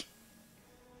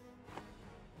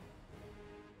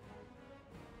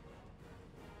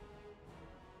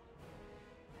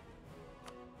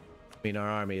 I mean, our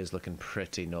army is looking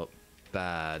pretty not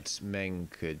bad. Ming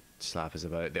could slap us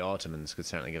about. The Ottomans could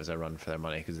certainly give us a run for their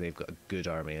money because they've got a good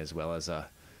army as well as a...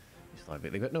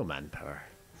 They've got no manpower.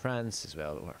 France as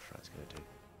well, but what are France going to do?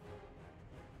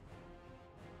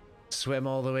 Swim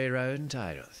all the way around?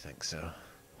 I don't think so.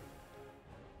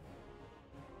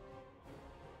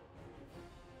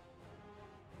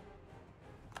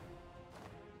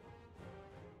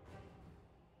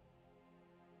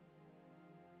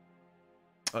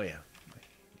 Oh yeah, I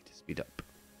need to speed up.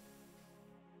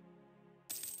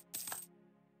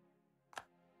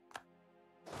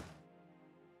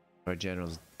 Our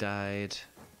generals died.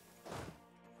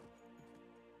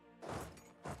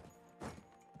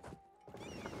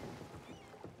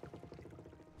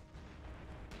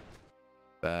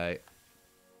 Bye.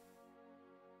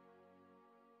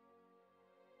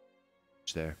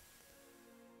 There.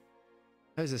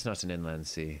 How is this not an inland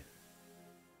sea?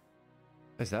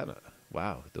 How is that not?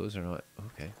 Wow, those are not...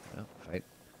 Okay, well, fine.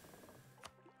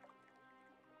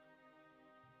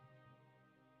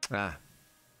 Ah.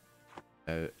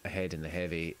 Ahead in the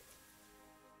heavy.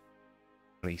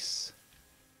 Greece.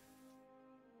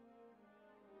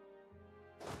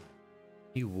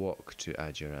 You walk to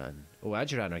Ajuran. Oh,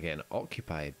 Ajuran are getting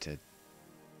occupied to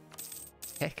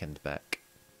heck and back.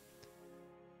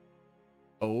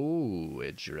 Oh,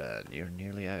 Ajuran, you're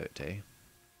nearly out, eh?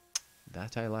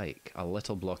 That I like. A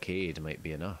little blockade might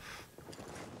be enough.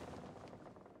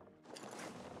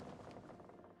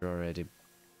 You're already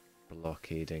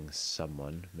blockading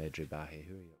someone. Medribahi,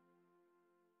 who are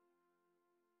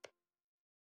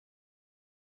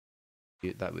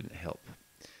you? That wouldn't help.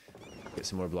 Get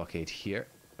some more blockade here.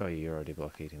 Oh, you're already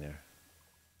blockading there.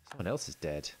 Someone else is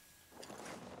dead.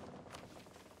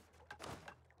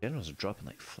 Generals are dropping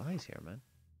like flies here, man.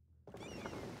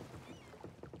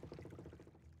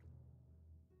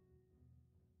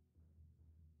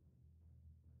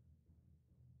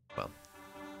 Well.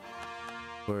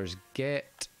 Where's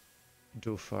get?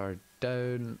 Dhofar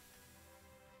down.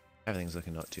 Everything's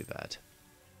looking not too bad.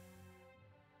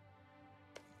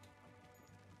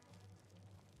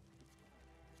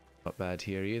 Not bad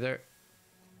here either.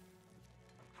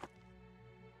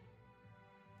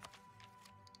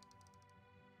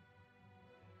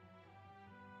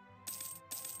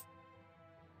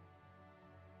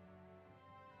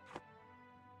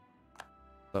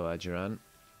 Hello, Ajuran.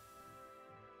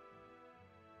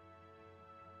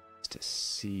 Just to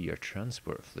see your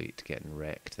transport fleet getting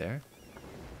wrecked there.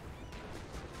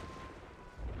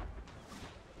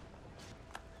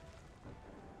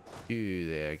 You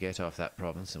there, get off that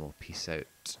province and we'll peace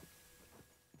out.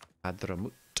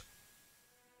 Hadramut.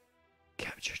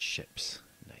 Captured ships.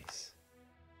 Nice.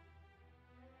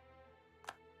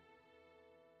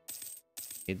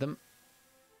 Need them.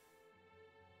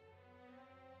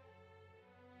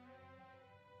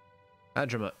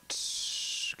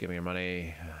 Hadramut. Give me your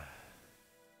money.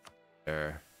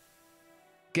 Sure.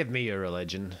 Give me your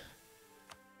religion.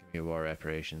 Give me your war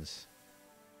reparations.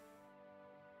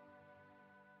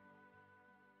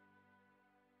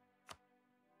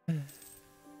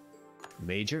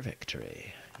 Major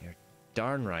victory. You're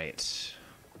darn right.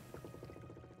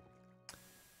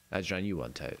 Adran, you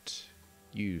want out.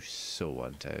 You so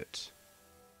want out.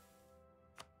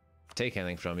 Take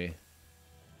anything from you.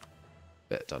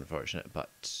 Bit unfortunate,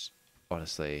 but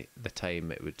honestly, the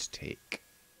time it would take,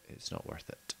 it's not worth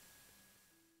it.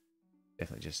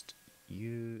 Definitely just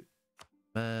you,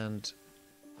 and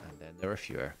then there are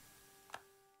fewer.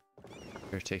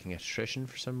 You're taking attrition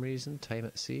for some reason. Time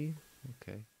at sea.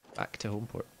 Okay. Back to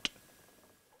homeport.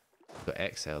 Got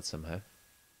exiled somehow.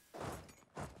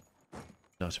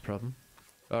 Not a problem.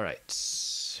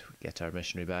 Alright. We get our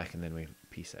missionary back and then we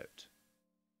peace out.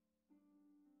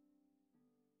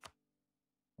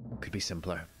 Could be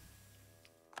simpler.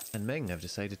 And Ming have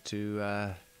decided to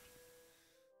not.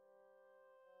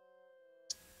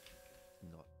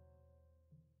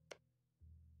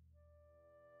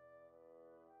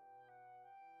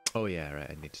 Oh yeah, right,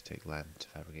 I need to take land to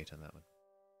fabricate on that one.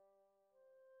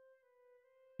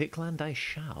 Take land I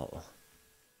shall.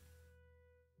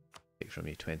 Take from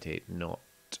you 28, not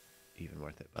even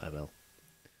worth it, but I will.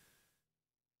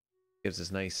 Gives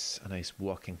us a nice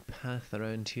walking path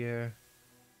around here.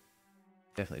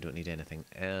 Definitely don't need anything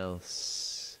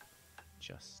else.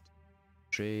 Just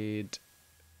trade.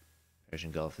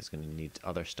 Persian Gulf is going to need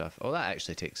other stuff. Oh, that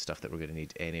actually takes stuff that we're going to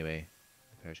need anyway.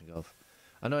 The Persian Gulf.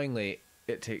 Annoyingly,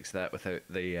 it takes that without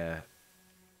the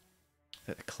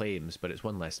claims, but it's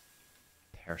one less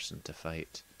person to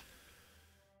fight.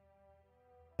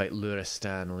 Fight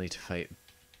Luristan, we'll need to fight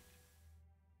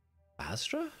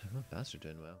Basra? Oh, Basra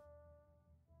doing well.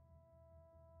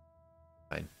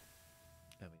 Fine.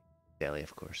 I mean, Delhi,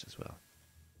 of course, as well.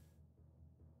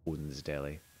 Owns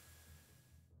Delhi.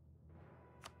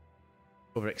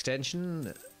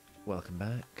 Overextension. Welcome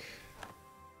back.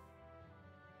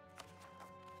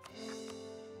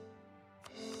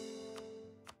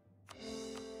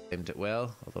 Aimed it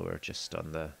well, although we're just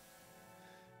on the...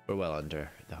 We're well under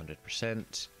the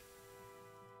 100%.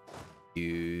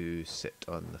 You sit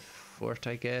on the fort,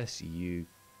 I guess. You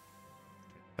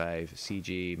 5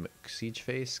 CG siege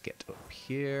face. Get up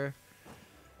here.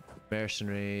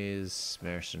 Mercenaries,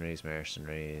 mercenaries,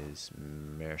 mercenaries,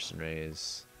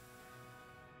 mercenaries.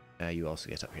 You also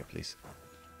get up here, please.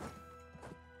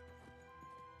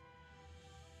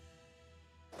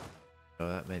 Oh,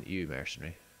 that meant you,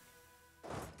 mercenary.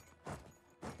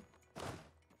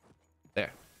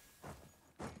 There.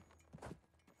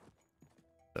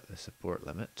 Got the support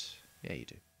limit. Yeah, you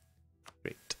do.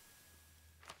 Great.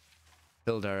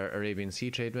 Build our Arabian Sea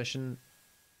Trade mission.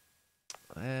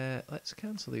 Let's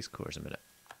cancel these cores a minute.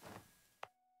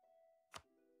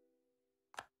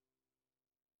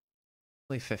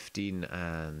 Only 15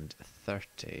 and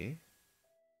 30.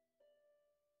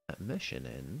 That mission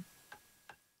in.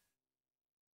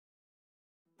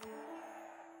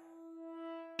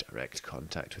 Direct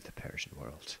contact with the Persian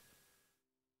world.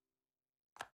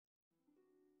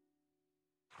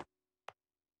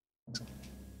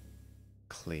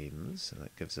 Claims, and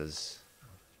that gives us a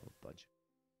full budget.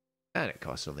 And it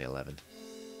costs only 11.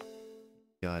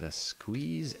 Gotta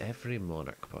squeeze every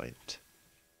monarch point.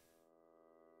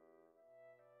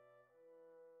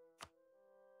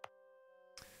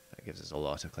 That gives us a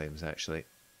lot of claims, actually.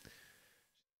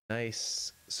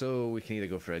 Nice. So we can either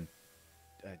go for a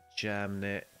jam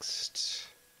next.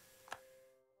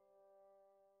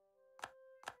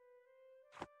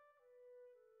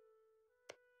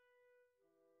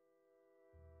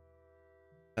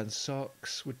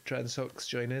 Transox, would Transox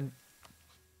join in?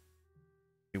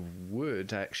 They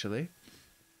would, actually.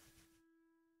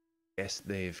 Yes,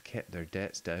 they've kept their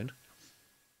debts down.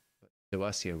 But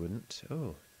Dawasia wouldn't.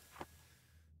 Oh.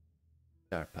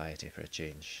 Our piety for a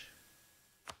change.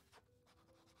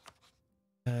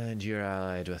 And you're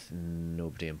allied with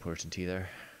nobody important either.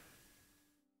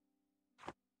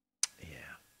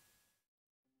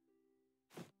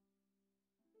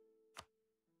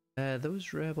 Yeah.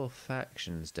 Those rebel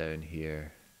factions down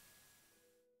here.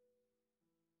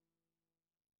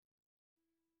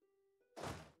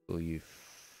 Will you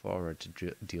forward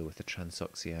to deal with the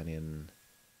Transoxianian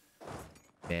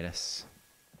menace?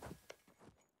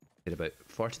 Did about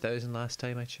 40,000 last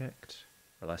time I checked,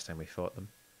 or last time we fought them.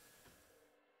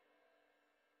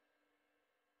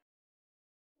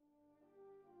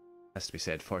 Has to be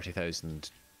said, 40,000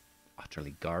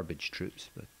 utterly garbage troops,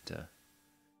 but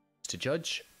to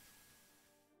judge.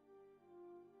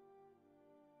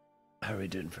 How are we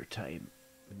doing for time?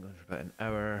 We've been going for about an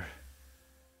hour.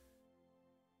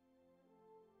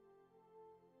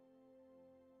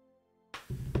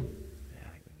 Yeah,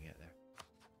 I think we can get there.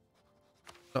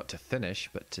 Not to finish,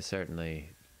 but to certainly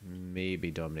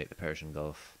maybe dominate the Persian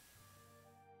Gulf.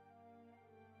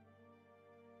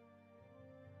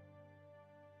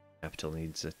 Capital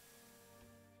needs a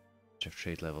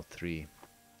trade level 3.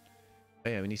 Oh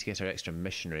yeah, we need to get our extra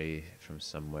missionary from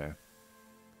somewhere.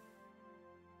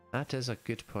 That is a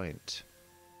good point.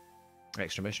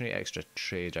 Extra missionary, extra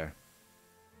trader.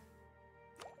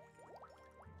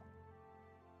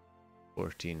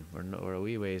 14. We're a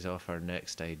wee ways off our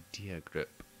next idea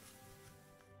group.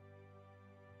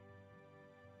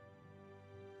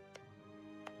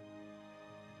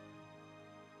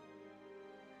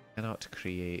 Cannot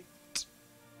create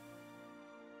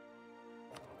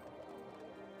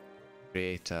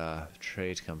a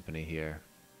trade company here.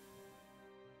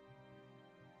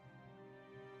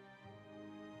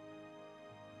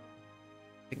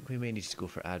 I think we may need to go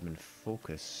for admin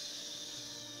focus.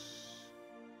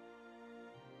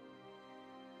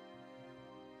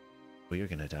 Well, you're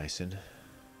gonna die soon.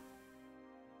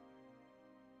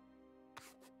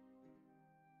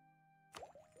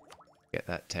 Get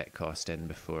that tech cost in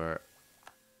before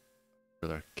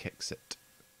ruler kicks it.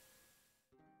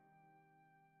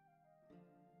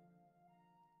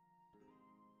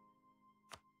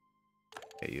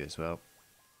 Get you as well.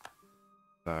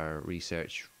 Our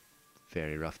research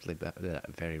very roughly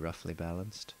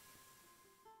balanced.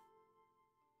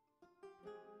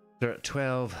 They're at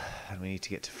 12 and we need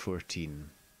to get to 14.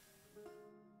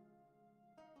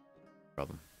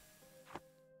 Problem.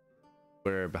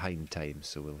 We're behind time,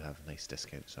 so we'll have nice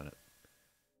discounts on it.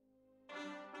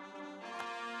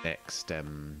 Next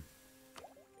thing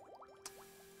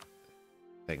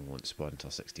won't spawn until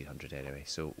 1600 anyway,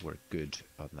 so we're good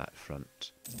on that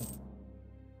front.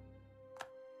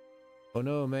 Oh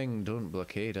no, Ming, don't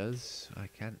blockade us. I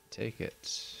can't take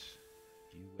it.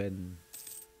 You win.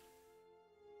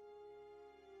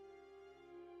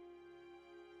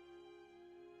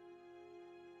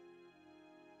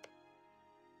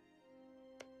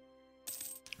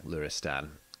 Luristan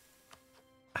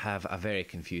have a very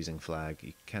confusing flag.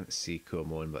 You can't see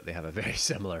Komon, but they have a very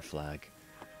similar flag.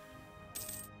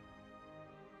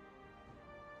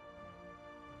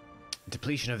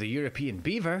 Depletion of the European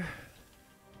beaver.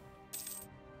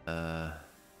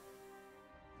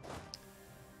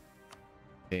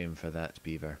 Aim for that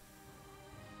beaver.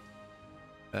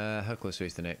 How close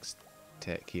is the next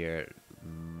tech here?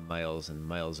 Miles and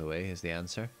miles away is the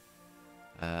answer.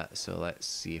 So let's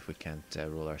see if we can't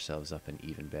roll ourselves up an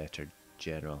even better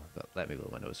general. But let me blow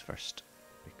my nose first,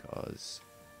 because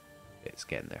it's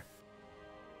getting there.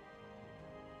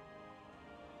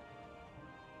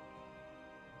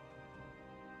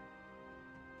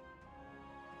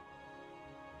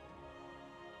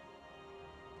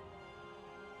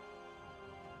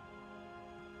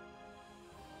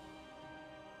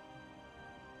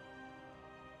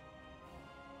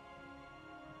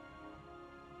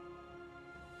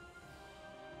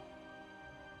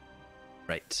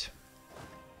 Right.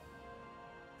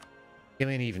 Give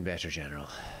me an even better general.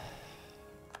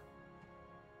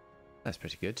 That's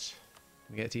pretty good. Can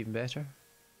we get it even better?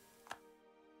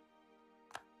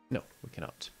 No, we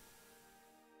cannot.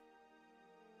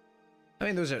 I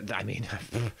mean, those are... I mean,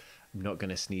 I'm not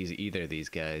going to sneeze at either of these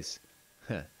guys.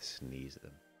 Sneeze at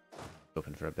them.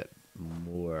 Hoping for a bit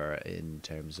more in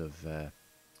terms of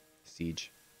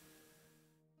siege.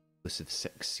 Elusive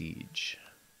 6 siege.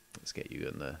 Let's get you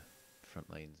on the front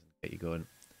lines and get you going.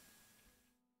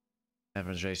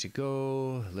 Everyone's ready to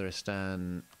go.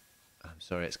 Luristan, I'm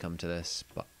sorry it's come to this,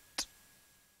 but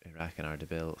Iraq and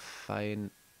Ardabil,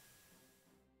 fine.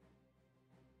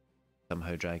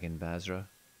 Somehow drag in Basra.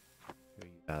 Who are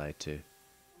you allied to?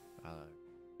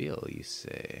 Ardabil, you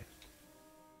say?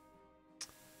 I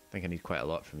think I need quite a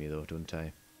lot from you though, don't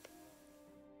I?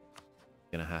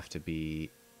 Gonna have to be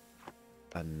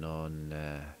a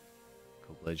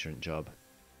non-co-belligerent job.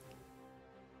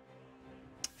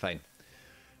 Fine.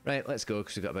 Right, let's go,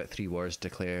 because we've got about 3 wars to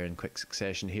declare in quick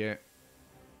succession here.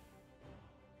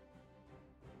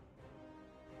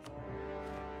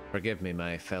 Forgive me,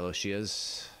 my fellow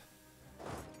Shias.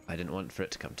 I didn't want for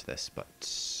it to come to this,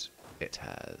 but it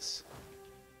has.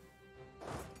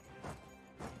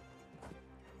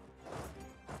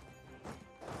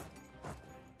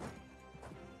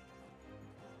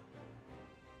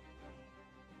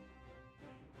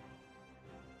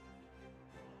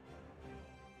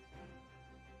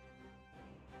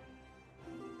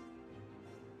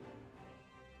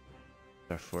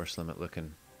 Our force limit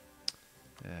looking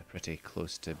pretty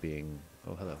close to being...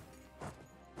 Oh, hello.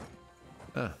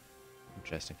 Ah,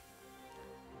 interesting.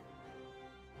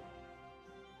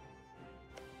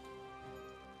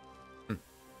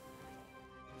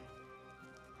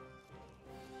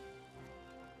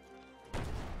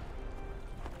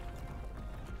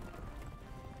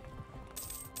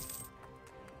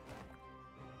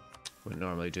 Wouldn't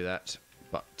normally do that,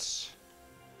 but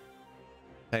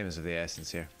time is of the essence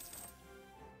here.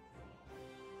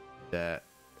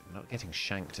 Not getting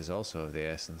shanked is also of the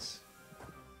essence.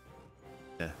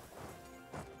 Yeah.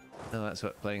 No, that's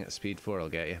what playing at speed 4 will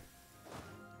get you.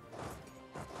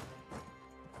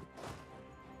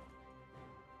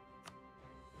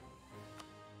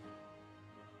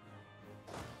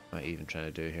 What are you even trying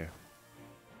to do here?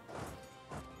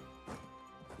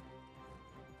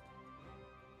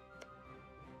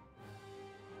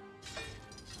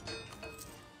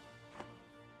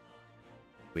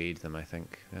 Weed them, I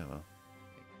think. Yeah, well.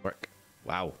 Work.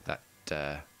 Wow, that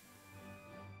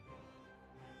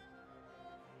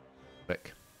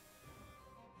quick.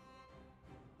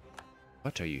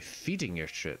 What are you feeding your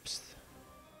troops?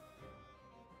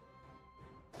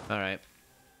 Alright.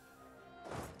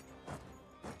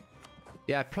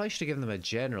 Yeah, I probably should have given them a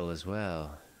general as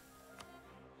well.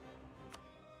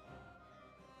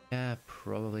 Yeah,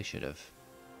 probably should have.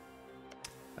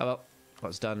 Oh well,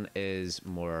 what's done is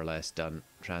more or less done.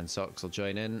 Transox will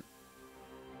join in.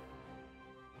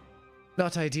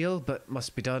 Not ideal, but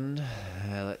must be done.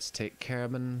 Let's take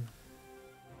Karaman.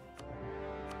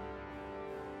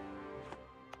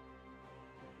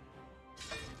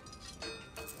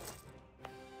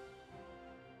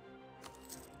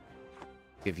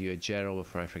 Give you a general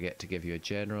before I forget to give you a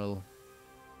general.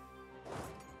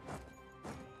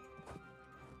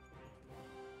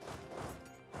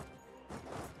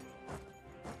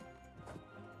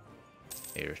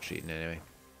 You're retreating anyway.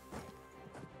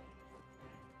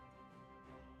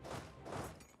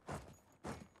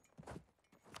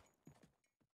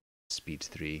 Speed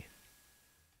 3.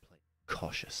 Play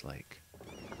cautious like.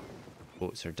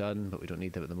 Boats are done, but we don't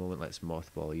need them at the moment. Let's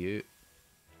mothball you.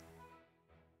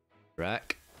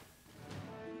 Rack.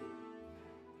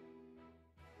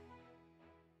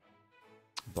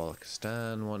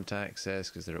 Balkistan want access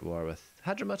because they're at war with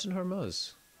Hadramaut and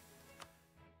Hormuz.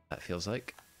 That feels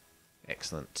like.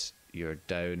 Excellent. You're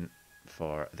down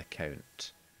for the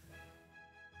count.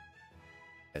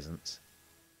 Peasants.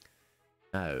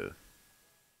 Now.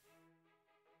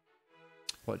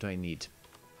 What do I need?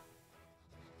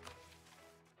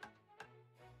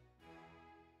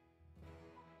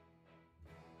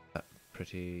 A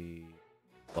pretty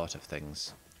lot of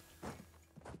things.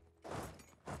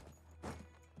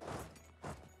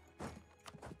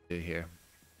 Do here.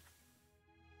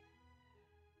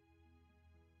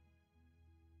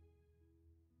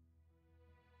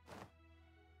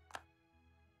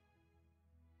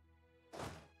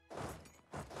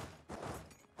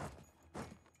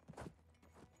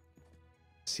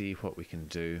 See what we can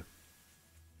do.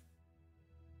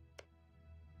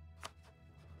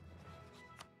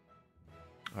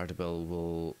 Ardabil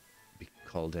will be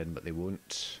called in, but they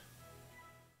won't.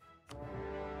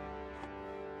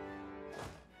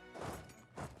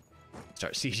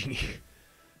 Start sieging you.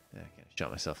 Yeah, I kind of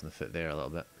shot myself in the foot there a little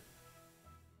bit.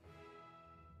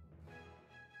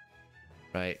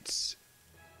 Right.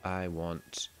 I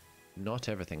want not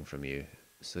everything from you,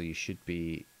 so you should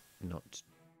be not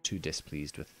too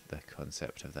displeased with the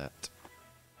concept of that.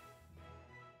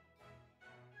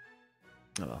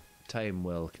 Oh well, time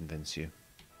will convince you.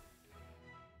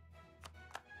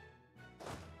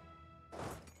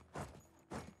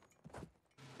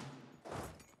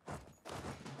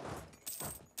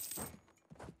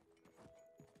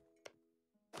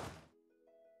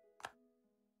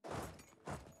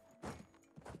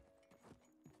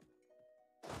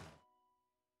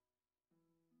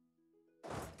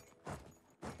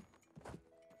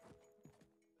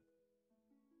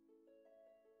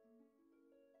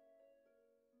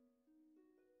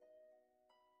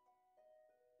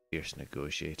 Fierce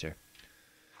negotiator.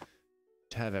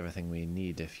 To have everything we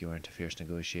need if you aren't a fierce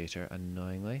negotiator,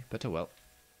 annoyingly, but oh well.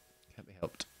 Can't be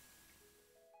helped.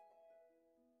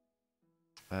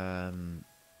 My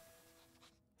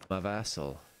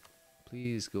vassal,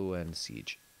 please go and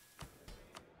siege.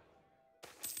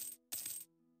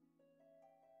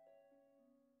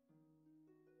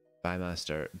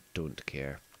 Bymaster, don't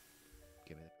care.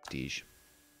 Give me the prestige.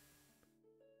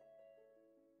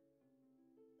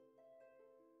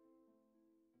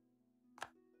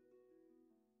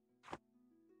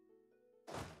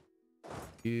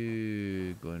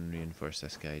 You go and reinforce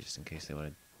this guy just in case they want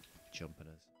to jump on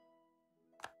us.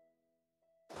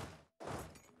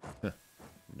 Huh.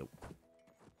 Nope.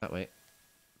 That way.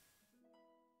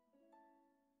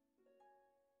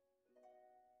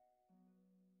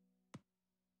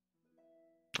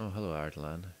 Oh, hello,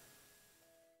 Ardalan.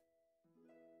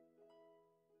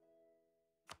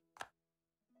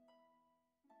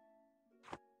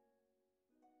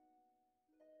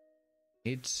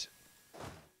 Needs.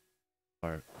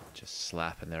 Or just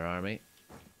slapping their army.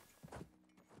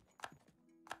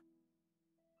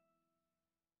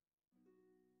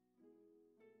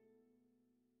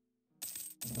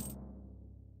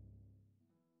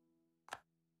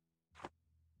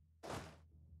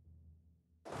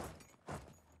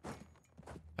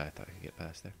 I thought I could get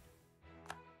past there.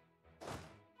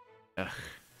 Ugh.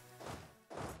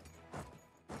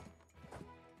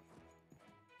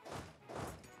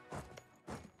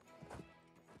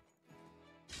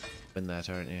 Win that,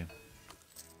 aren't you?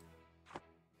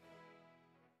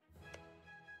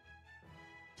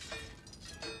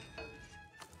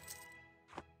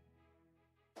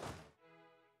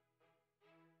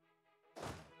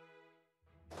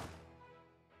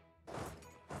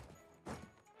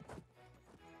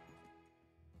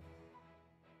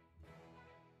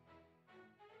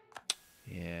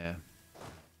 Yeah.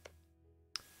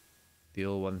 The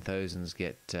old 1000s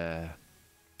get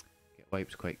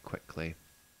wiped quite quickly.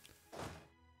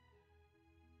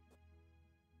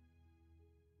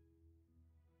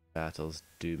 Battles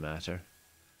do matter.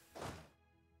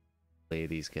 Play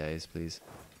these guys, please.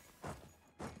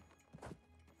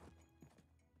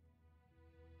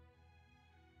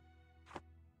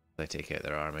 If I take out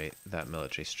their army, that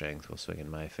military strength will swing in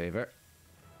my favour.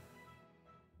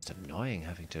 Just annoying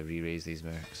having to re-raise these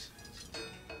mercs.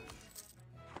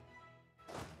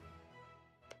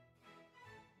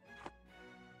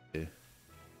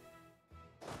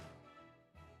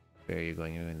 Where are you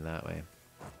going? You're going that way.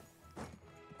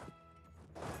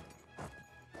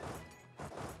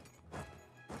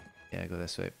 Yeah, go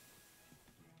this way.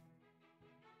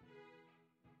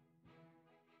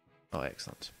 Oh,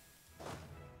 excellent.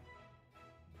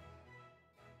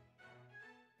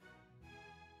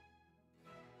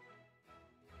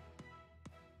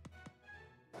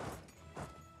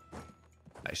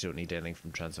 I actually don't need anything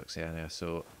from Transoxiana,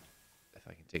 so if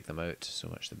I can take them out, so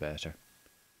much the better.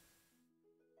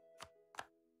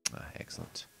 Ah,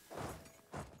 excellent.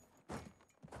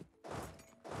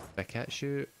 If I catch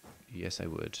you? Yes, I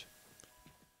would.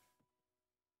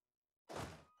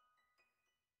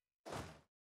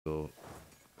 Go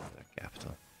for the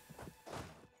capital.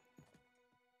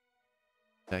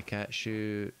 If I catch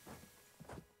you?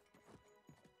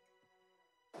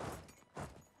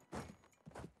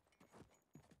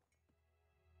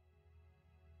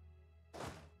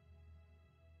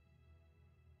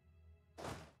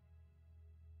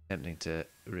 Tempting to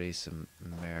raise some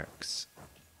mercs.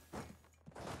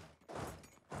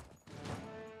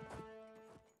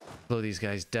 Slow these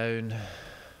guys down.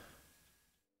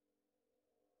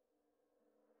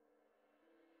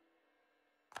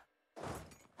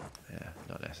 Yeah,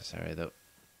 not necessary though.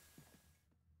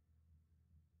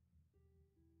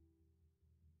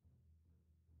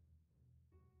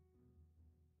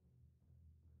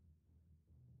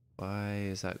 Why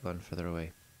is that gone further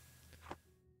away?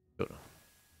 Don't know.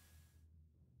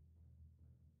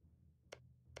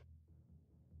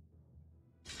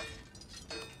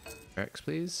 Mercs,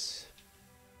 please.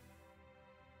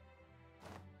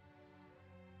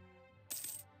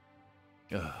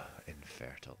 Ugh,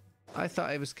 infertile. I thought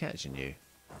I was catching you.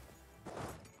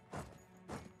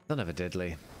 Son of a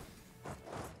diddly.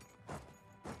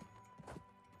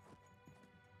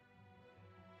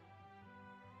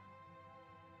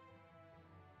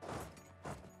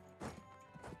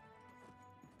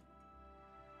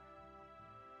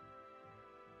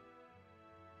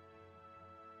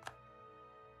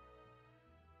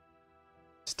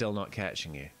 Still not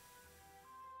catching you.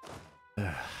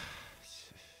 Ugh.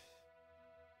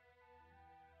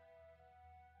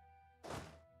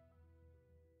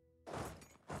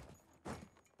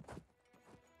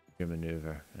 Your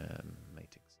maneuver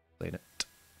might explain it.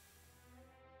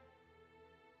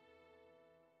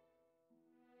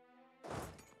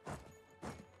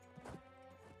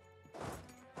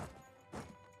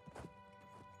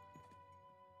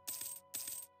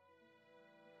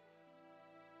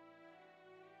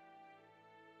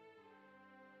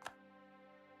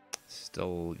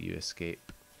 Still, you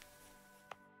escape.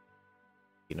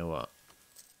 You know what?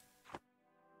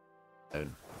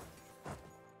 Down.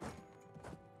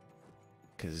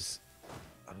 Because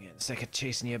I'm getting sick of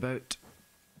chasing you about.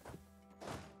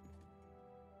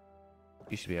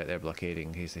 You should be out there blockading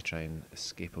in case they try and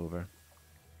escape over.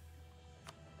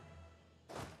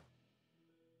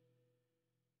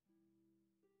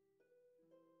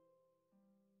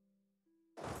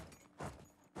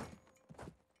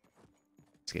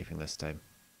 Escaping this time.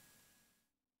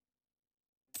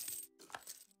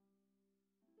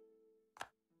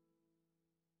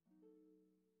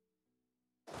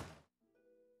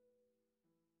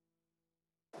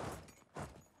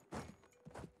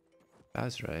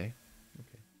 Basrai.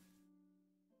 Okay.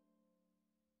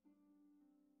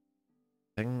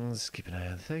 Things, keep an eye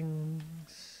on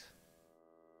things.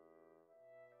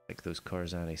 Like those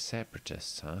Khorassani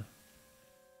separatists, huh?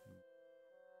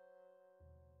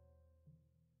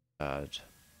 Bad.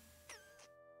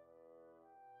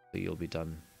 So you'll be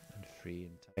done and free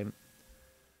in time.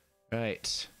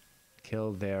 Right.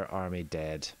 Kill their army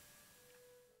dead.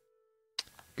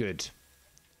 Good.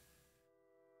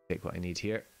 Take what I need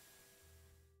here.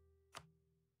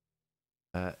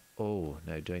 Oh,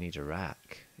 now do I need a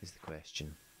rack, is the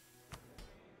question.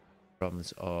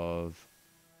 Province of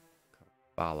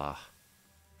Karbala.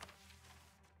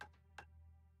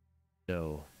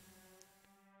 No.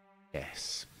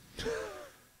 Yes.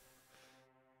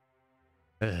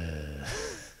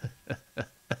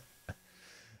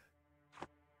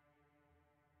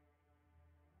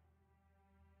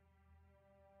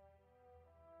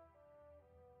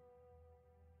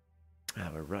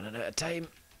 We're running out of time.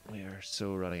 We are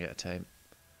so running out of time.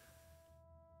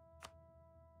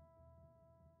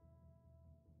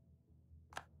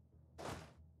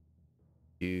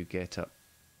 You get up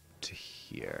to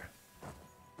here.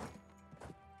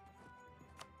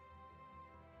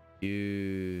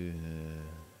 You...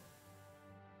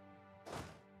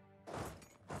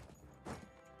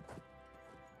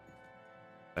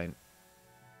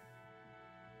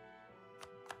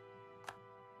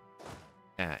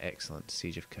 Ah, excellent.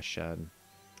 Siege of Kashan.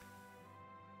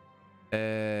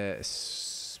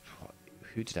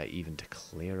 Who did I even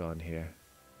declare on here?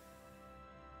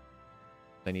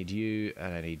 I need you,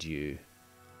 and I need you,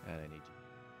 and I need you.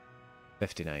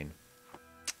 59.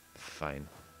 Fine.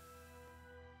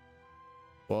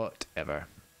 Whatever.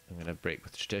 I'm gonna break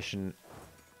with tradition.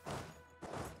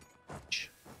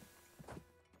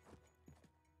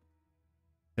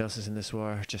 Who else is in this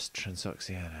war? Just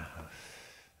Transoxiana.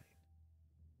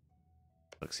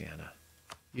 Transoxiana.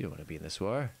 You don't want to be in this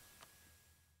war.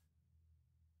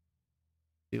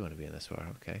 You want to be in this war,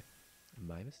 okay.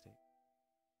 My mistake.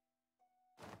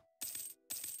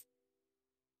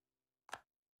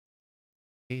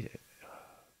 Hate it.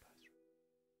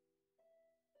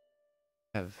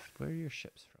 Where are your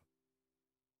ships from?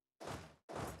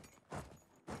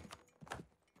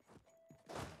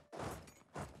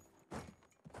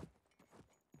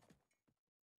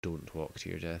 Don't walk to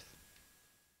your death.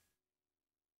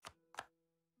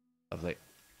 Lovely.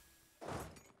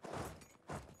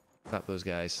 Slap those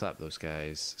guys,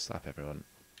 slap everyone.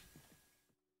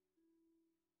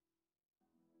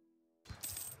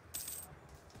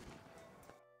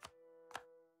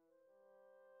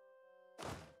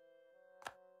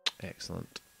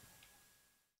 Excellent.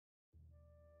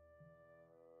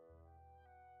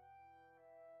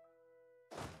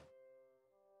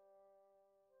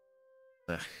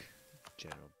 Ugh.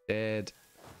 General dead.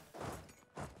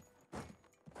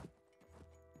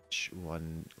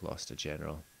 One lost a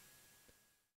general.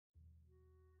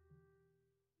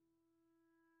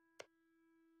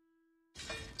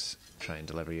 Let's try and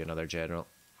deliver you another general.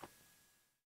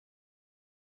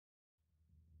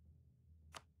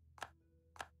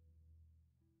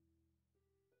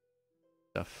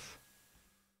 Stuff.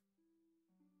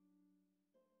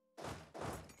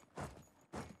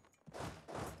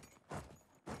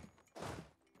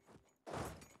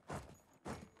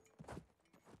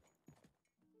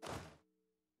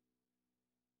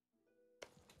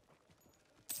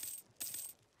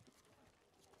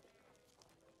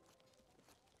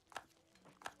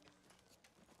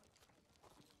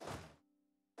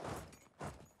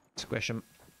 Squish him.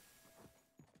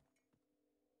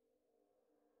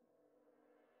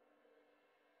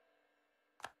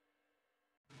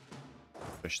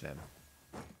 Squish them.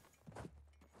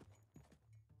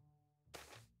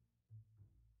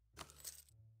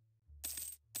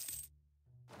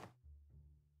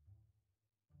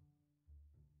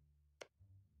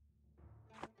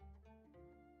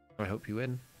 I hope you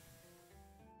win.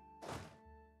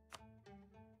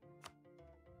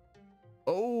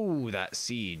 Oh, that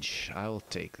siege. I'll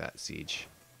take that siege.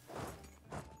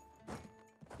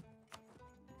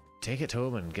 Take it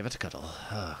home and give it a cuddle.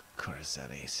 Ah, oh,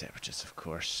 Khorassani separatists, of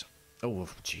course. Oh,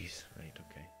 jeez. Right,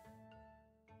 okay.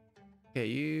 Okay,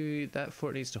 you... That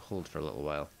fort needs to hold for a little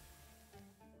while.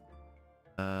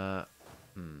 Right,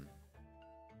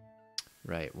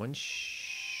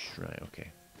 right,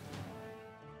 okay.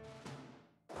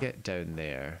 Get down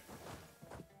there.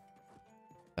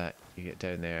 You get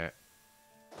down there.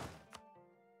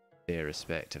 There,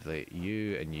 respectively.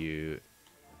 You and you...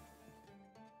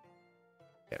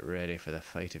 Get ready for the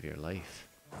fight of your life.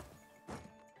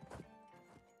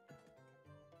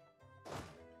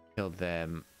 Kill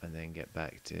them and then get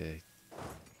back to here.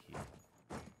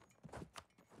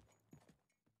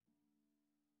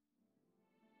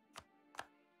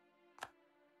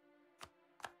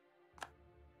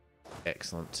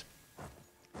 Excellent.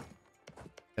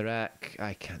 Iraq.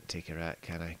 I can't take Iraq,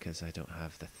 can I? Because I don't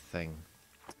have the thing.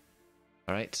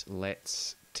 Alright,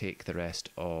 let's take the rest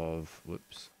of...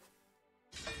 Whoops.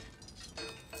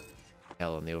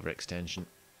 Hell on the overextension.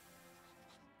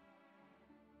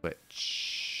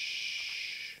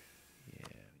 Which... Yeah, we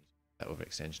need that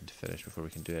overextension to finish before we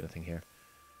can do anything here.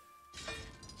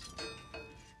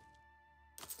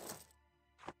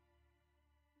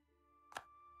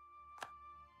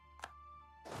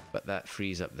 But that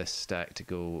frees up this stack to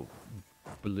go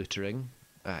lootering.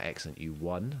 Ah, excellent, you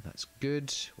won. That's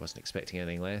good. Wasn't expecting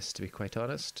anything less, to be quite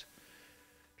honest.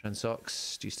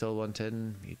 Transox, do you still want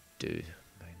in? You do.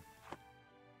 Fine.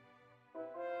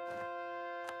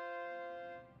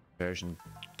 Version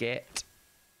get.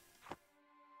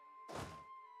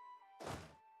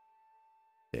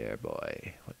 There,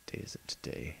 boy. What day is it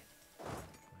today?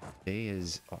 Today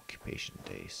is occupation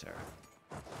day, sir.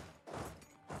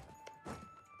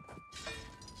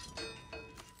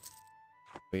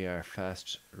 We are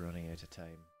fast running out of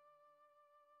time.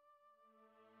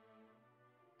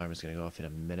 Alarm's going to go off in a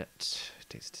minute. It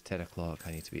takes to 10 o'clock.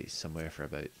 I need to be somewhere for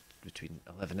about between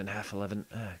 11 and half 11.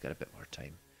 Got a bit more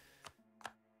time.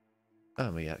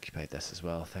 Oh, we occupied this as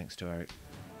well, thanks to our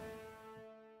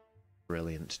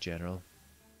brilliant general.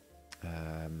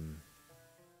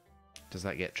 Does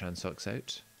that get Transox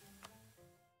out?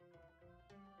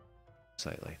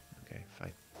 Slightly. Okay,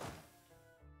 fine.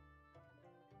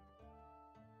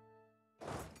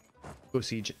 Go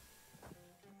siege.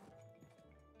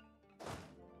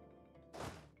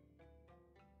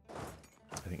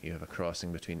 I think you have a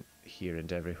crossing between here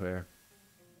and everywhere.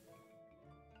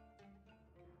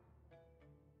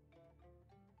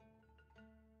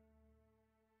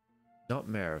 Not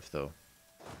Merv though.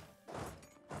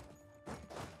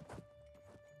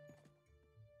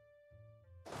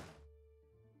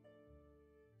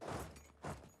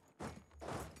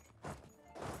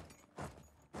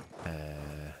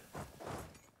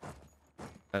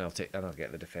 And I'll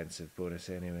get the defensive bonus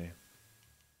anyway.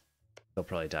 They'll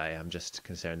probably die. I'm just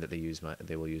concerned that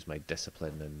they will use my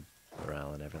discipline and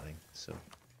morale and everything. So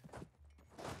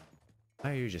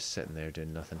why are you just sitting there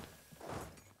doing nothing?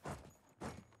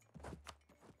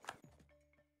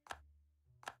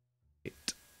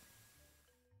 Eight.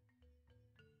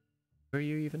 Where are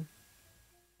you even?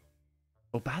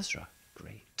 Oh, Basra.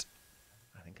 Great.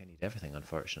 I think I need everything,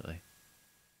 unfortunately.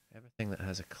 Everything that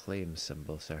has a claim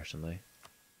symbol, certainly.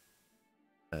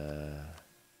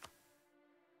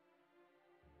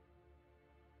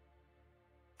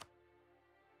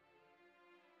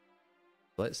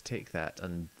 Let's take that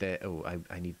and then... Oh,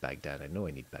 I need Baghdad. I know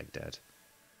I need Baghdad.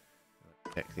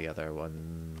 Check the other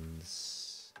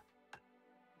ones.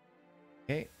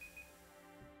 Okay.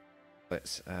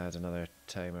 Let's add another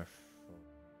timer.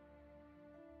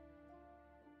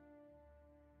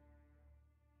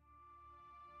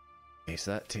 Okay,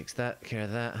 so that takes that care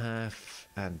of that half.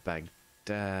 And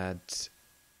Baghdad.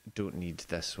 Don't need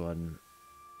this one.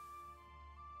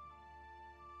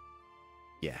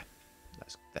 Yeah,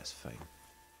 that's fine.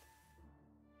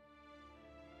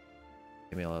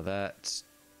 Give me all of that.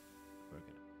 We're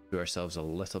going to do ourselves a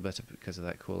little bit because of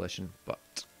that coalition,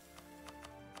 but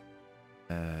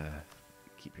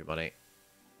keep your money.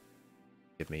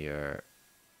 Give me your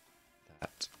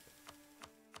that.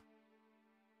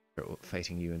 We're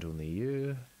fighting you and only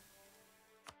you.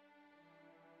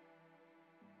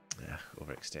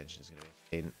 Overextension is going to be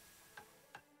a pain.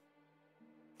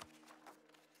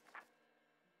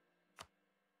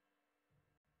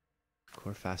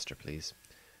 Core faster, please.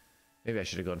 Maybe I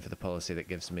should have gone for the policy that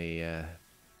gives me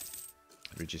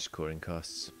reduced coring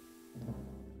costs.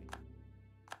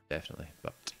 Definitely,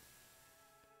 but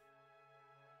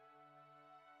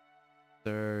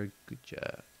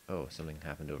Surguja. Oh, something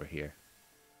happened over here.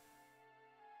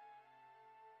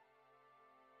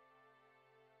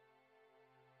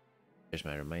 Here's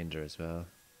my reminder as well.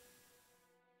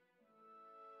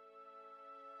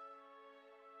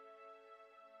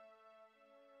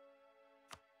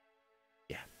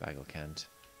 Yeah, Bagel can't.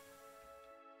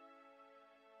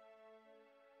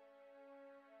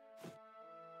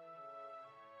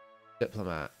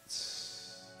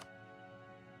 Diplomats.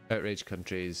 Outrage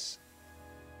countries.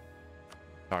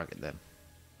 Target them.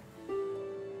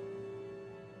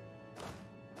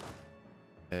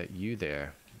 You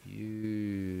there.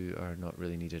 You are not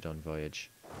really needed on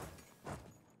voyage.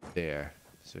 There.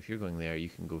 So if you're going there, you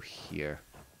can go here.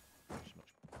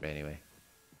 Anyway.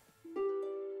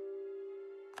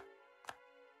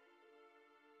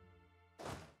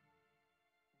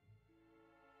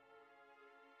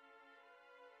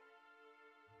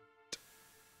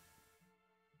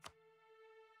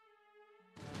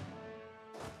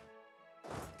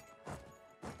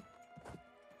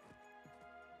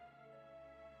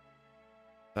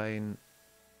 Fine,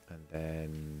 and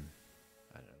then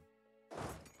I don't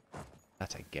know.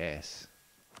 That I guess.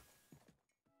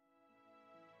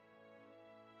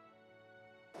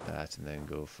 That and then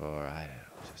go for I don't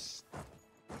know, just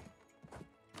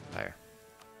fire.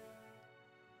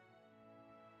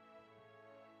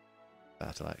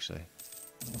 Battle actually.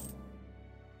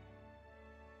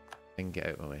 And get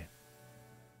out of my way.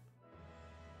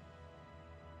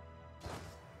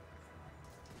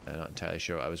 I'm not entirely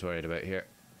sure what I was worried about here.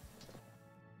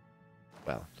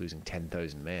 Well, losing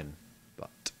 10,000 men,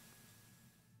 but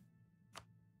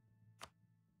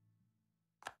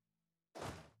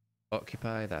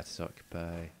occupy, that is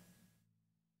occupy.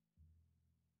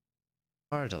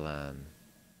 Ardalan.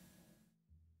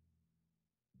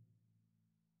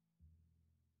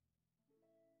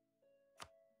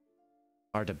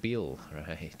 Ardabil,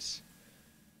 right.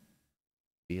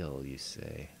 Bil, you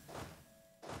say.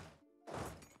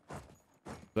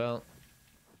 Well,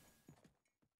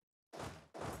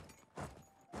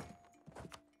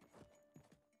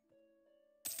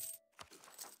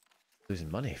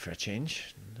 losing money for a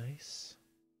change. Nice.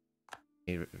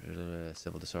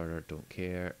 Civil disorder, don't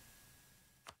care.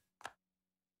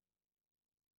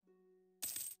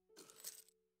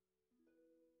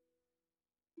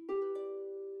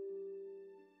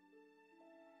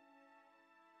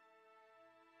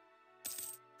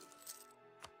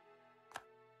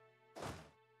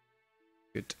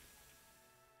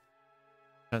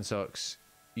 Transox,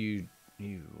 you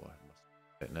must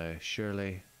do it now.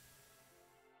 Surely.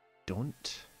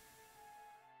 Don't.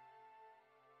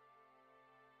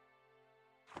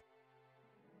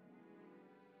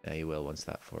 Yeah, you will once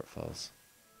that fort falls.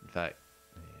 In fact,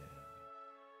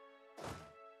 yeah.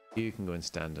 You can go and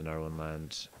stand in our own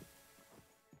land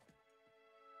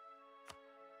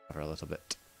for a little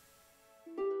bit.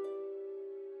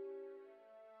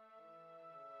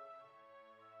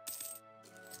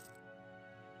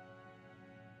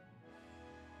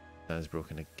 That is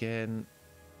broken again.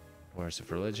 Wars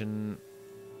of religion.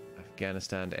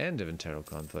 Afghanistan, end of internal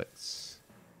conflicts.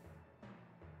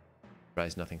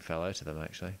 Surprised nothing fell out of them,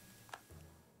 actually.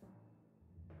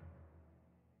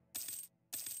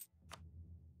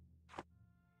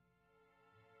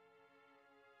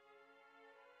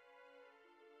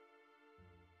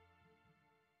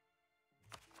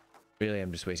 Really,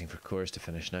 I'm just waiting for cores to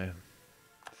finish now.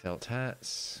 Felt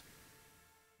hats.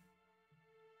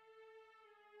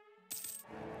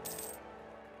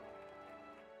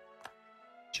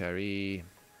 Cherry.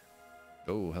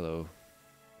 Oh, hello.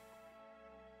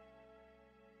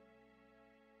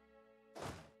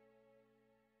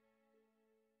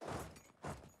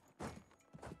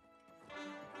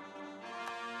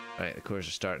 Right, the cores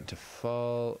are starting to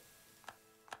fall.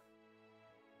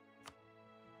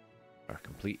 Are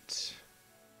complete.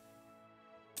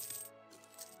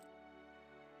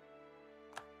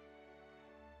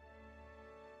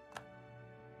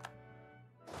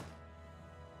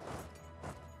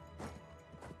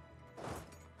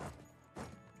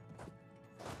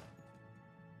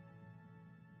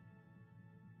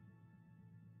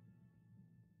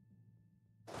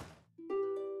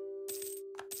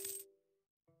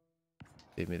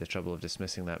 Gave me the trouble of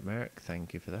dismissing that merc.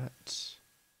 Thank you for that.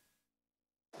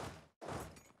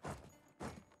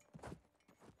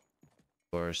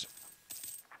 Of course.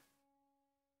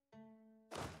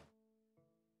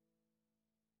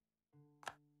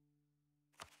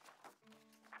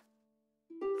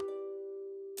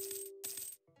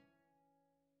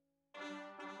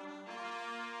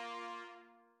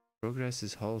 Progress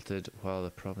is halted while the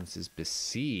province is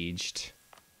besieged.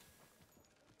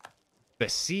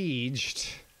 Besieged?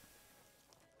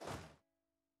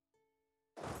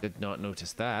 Did not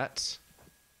notice that.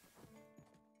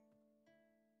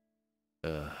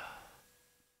 Ugh.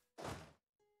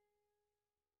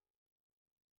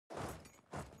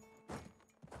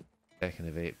 2nd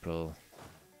of April.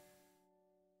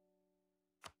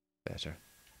 Better.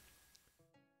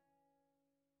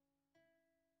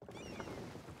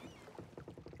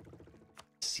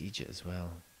 Siege it as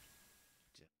well.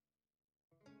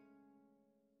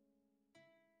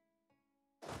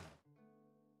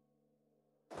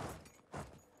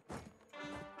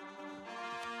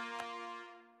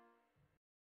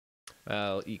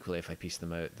 Well, equally, if I piece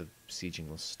them out, the sieging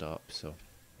will stop, so...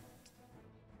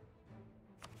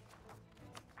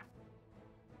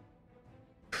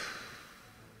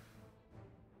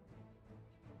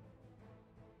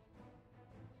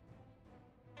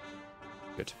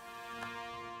 Good.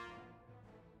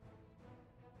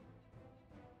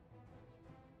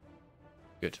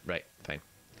 Good, right, fine.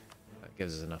 That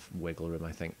gives us enough wiggle room,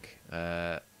 I think.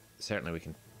 Certainly we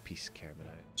can piece Kerman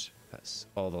out. That's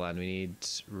all the land we need,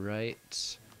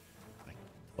 right?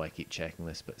 I keep checking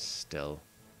this, but still.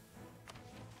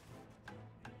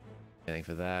 Anything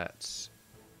for that.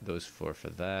 Those 4 for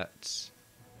that.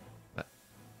 That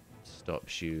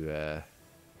stops you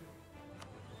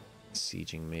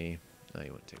sieging me. Oh,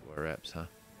 you won't take war reps, huh?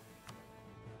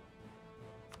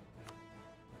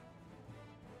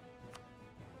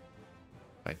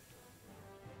 Fine.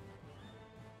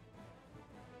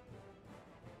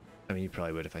 I mean, you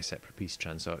probably would if I set for peace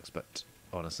Transox, but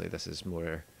honestly, this is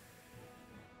more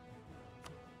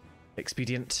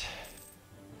expedient.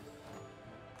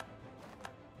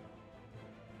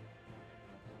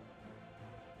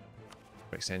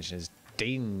 Our extension is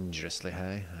dangerously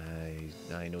high.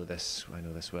 I know this. I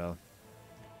know this well.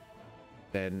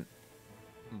 Then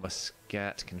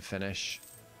Muscat can finish.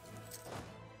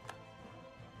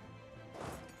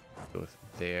 Both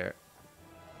there.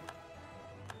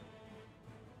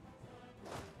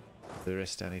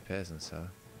 Luristani peasants, huh?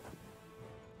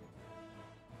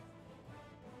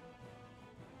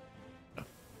 No.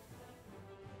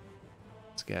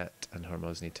 Muscat and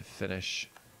Hormuz need to finish.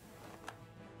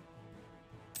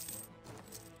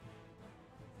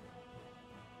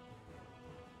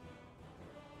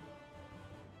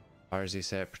 Parsi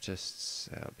separatists,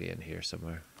 I'll be in here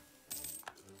somewhere.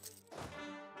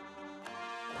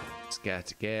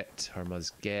 Scat get,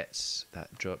 Hormuz gets,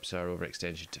 that drops our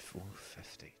overextension to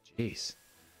 450. Jeez.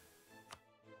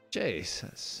 Jeez,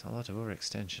 that's a lot of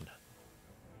overextension.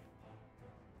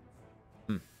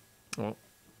 Oh.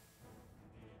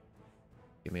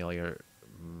 Give me all your...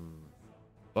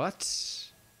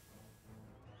 What?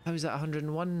 How is that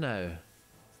 101 now?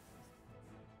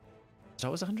 So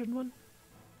that was 101?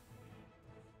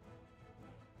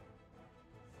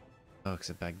 Oh,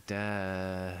 because of Baghdad.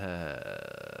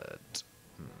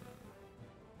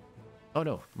 Oh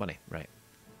no, money, right.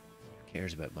 Who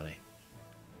cares about money?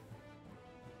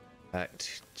 In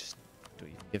fact, just don't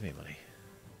even give me money.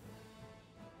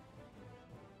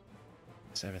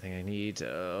 That's everything I need.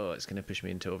 Oh, it's going to push me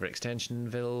into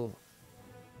overextensionville.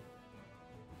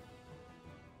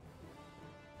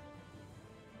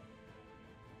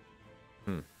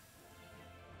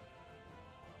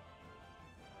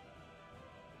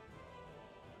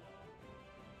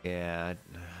 Yeah,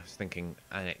 I was thinking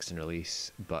annex and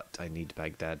release, but I need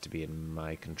Baghdad to be in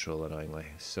my control annoyingly.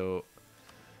 So,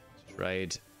 just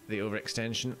ride the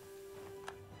overextension.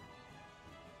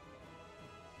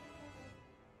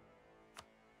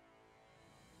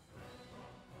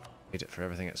 Need it for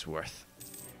everything it's worth.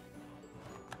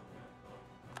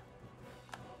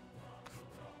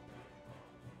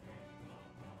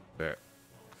 Where?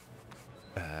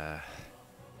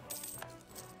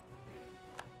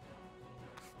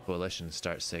 Coalition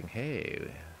starts saying,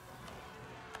 hey,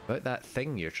 about that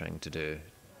thing you're trying to do,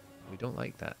 we don't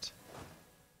like that.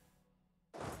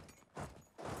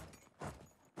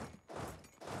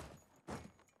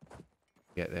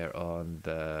 Get there on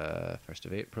the 1st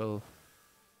of April.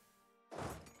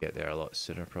 Get there a lot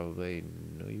sooner probably.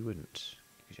 No, you wouldn't,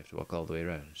 because you have to walk all the way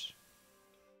around.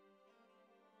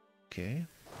 Okay.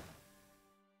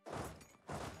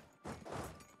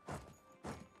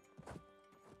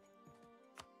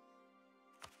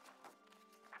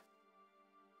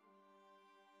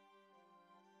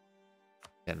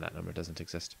 And that number doesn't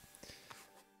exist.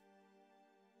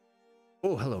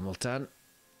 Oh, hello, Multan.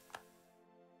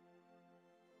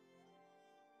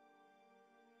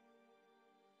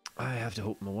 I have to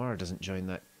hope Mawar doesn't join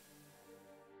that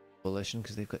coalition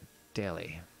because they've got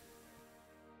Delhi.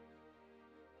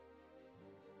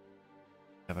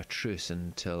 Have a truce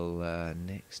until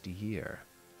next year.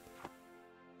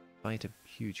 Quite a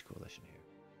huge coalition here.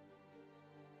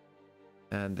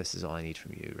 And this is all I need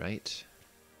from you, right?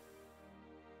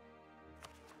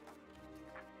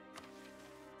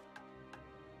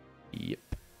 Yep.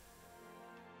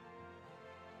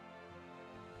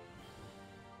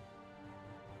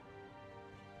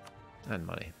 And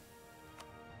money.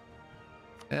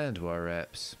 And war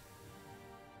reps.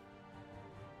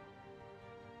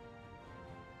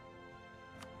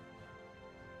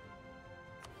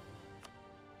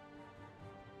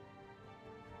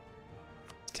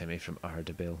 Timmy from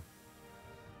Ardabil.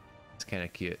 It's kind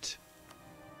of cute.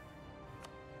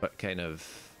 But kind of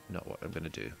not what I'm going to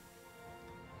do.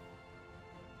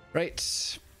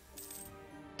 Right.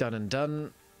 Done and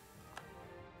done.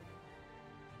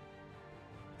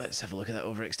 Let's have a look at that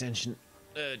overextension.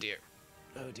 Oh dear.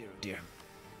 Oh dear, oh dear.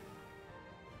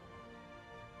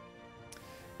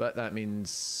 But that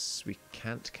means we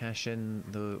can't cash in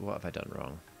the... What have I done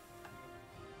wrong?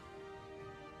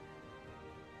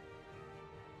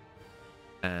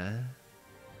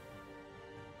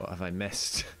 What have I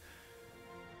missed?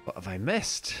 What have I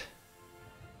missed?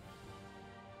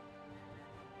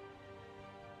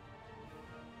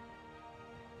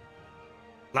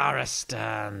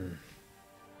 Laristan.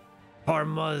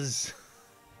 Hormuz.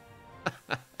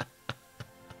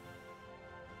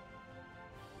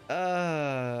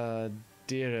 Ah,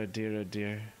 dear, oh dear, oh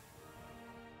dear.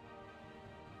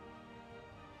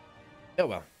 Oh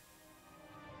well.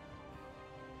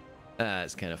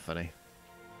 It's kind of funny.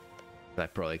 I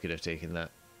probably could have taken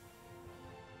that.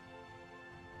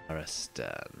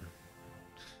 Laristan.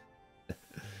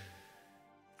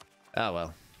 Ah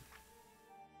well.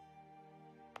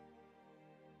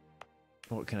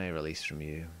 What can I release from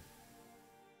you?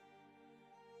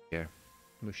 Here.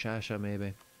 Mushasha,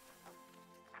 maybe?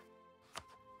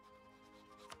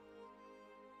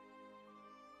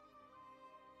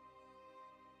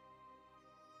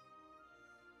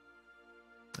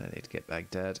 I need to get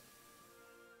Baghdad.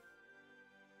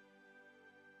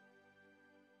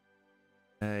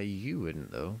 You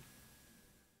wouldn't, though.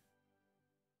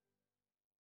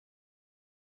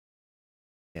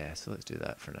 Yeah, so let's do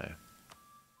that for now.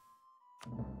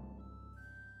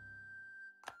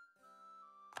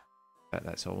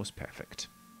 That's almost perfect.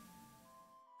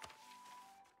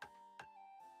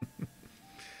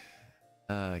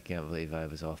 I can't believe I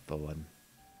was off by one.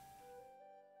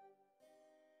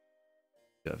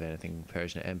 Don't have anything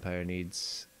Persian Empire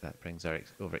needs. That brings our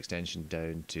overextension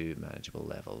down to manageable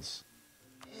levels.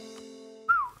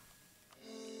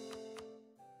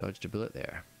 Dodged a bullet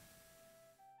there.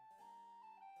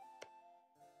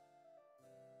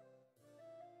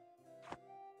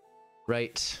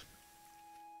 Right.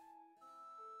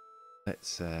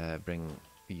 Let's bring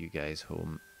you guys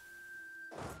home.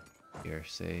 Here,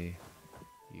 say.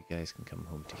 You guys can come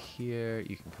home to here.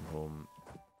 You can come home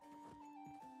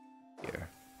here.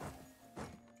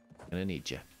 I'm gonna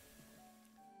need you.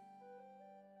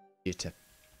 You to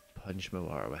punch my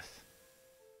wire with.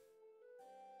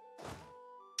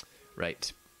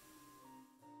 Right.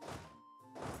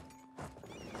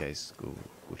 You guys go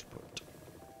to port.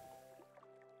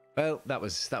 Well, that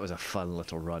was a fun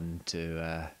little run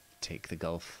to take the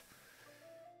Gulf.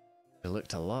 It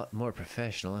looked a lot more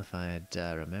professional if I had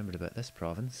remembered about this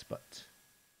province, but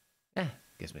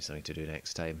gives me something to do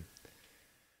next time.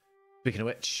 Speaking of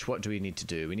which, what do we need to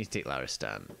do? We need to take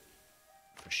Laristan.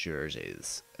 For sure it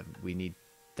is.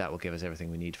 That will give us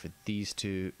everything we need for these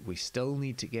two. We still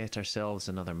need to get ourselves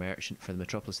another merchant for the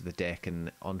Metropolis of the Deccan,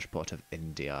 Entrepot of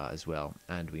India as well.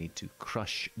 And we need to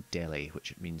crush Delhi,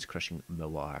 which means crushing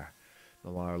Mewar.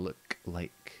 Mewar look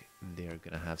like they're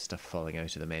going to have stuff falling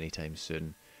out of them anytime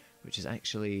soon, which is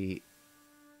actually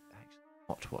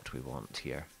not what we want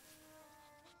here.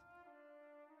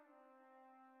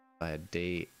 By a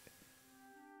day,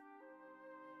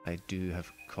 I do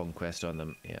have conquest on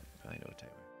them. Yeah, I know,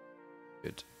 timer.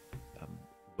 Good. I'm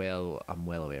well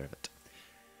aware of it.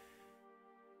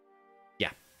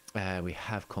 Yeah, we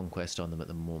have conquest on them at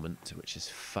the moment, which is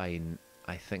fine.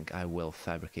 I think I will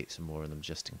fabricate some more of them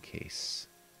just in case.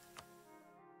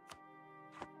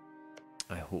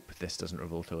 I hope this doesn't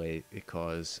revolt away,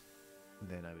 because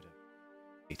then I would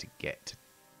have to get to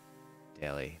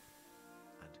Delhi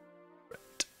and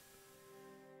it.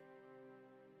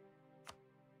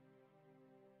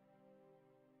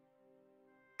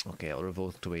 Okay, I'll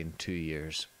revolt away in 2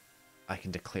 years. I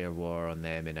can declare war on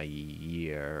them in a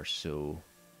year or so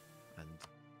and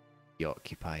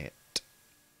occupy it.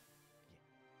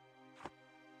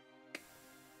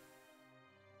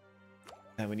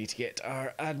 And we need to get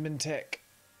our admin tech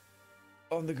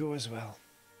on the go as well.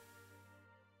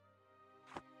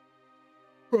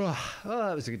 Oh,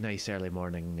 that was a nice early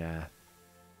morning,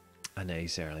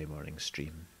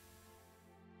 stream.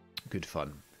 Good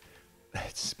fun.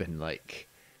 It's been like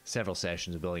several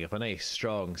sessions of building up a nice,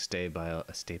 strong,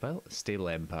 stable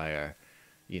empire.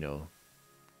 You know,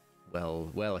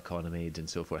 well economied and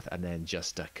so forth, and then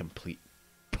just a complete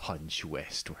punch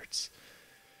westwards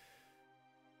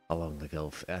along the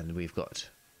Gulf, and we've got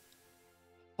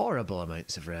horrible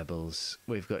amounts of rebels.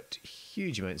 We've got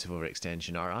huge amounts of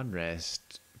overextension. Our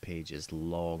unrest page is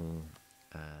long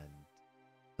and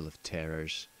full of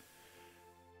terrors.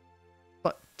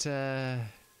 But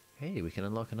hey, we can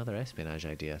unlock another espionage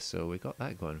idea, so we got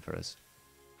that going for us.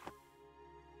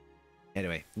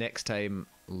 Anyway, next time,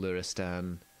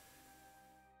 Luristan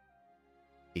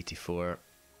 84,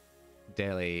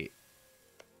 Delhi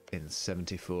in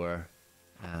 74,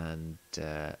 and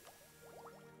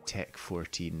Tech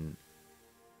 14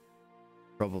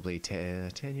 probably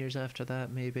 10 years after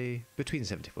that, maybe between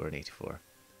 74 and 84.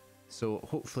 So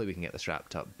hopefully we can get this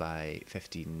wrapped up by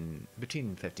between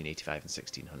 1585 and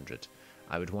 1600.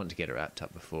 I would want to get it wrapped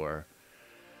up before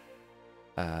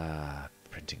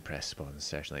printing press spawns,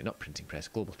 certainly. Not printing press,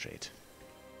 global trade.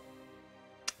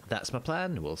 That's my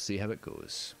plan. We'll see how it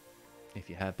goes.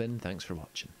 If you have been, thanks for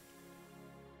watching.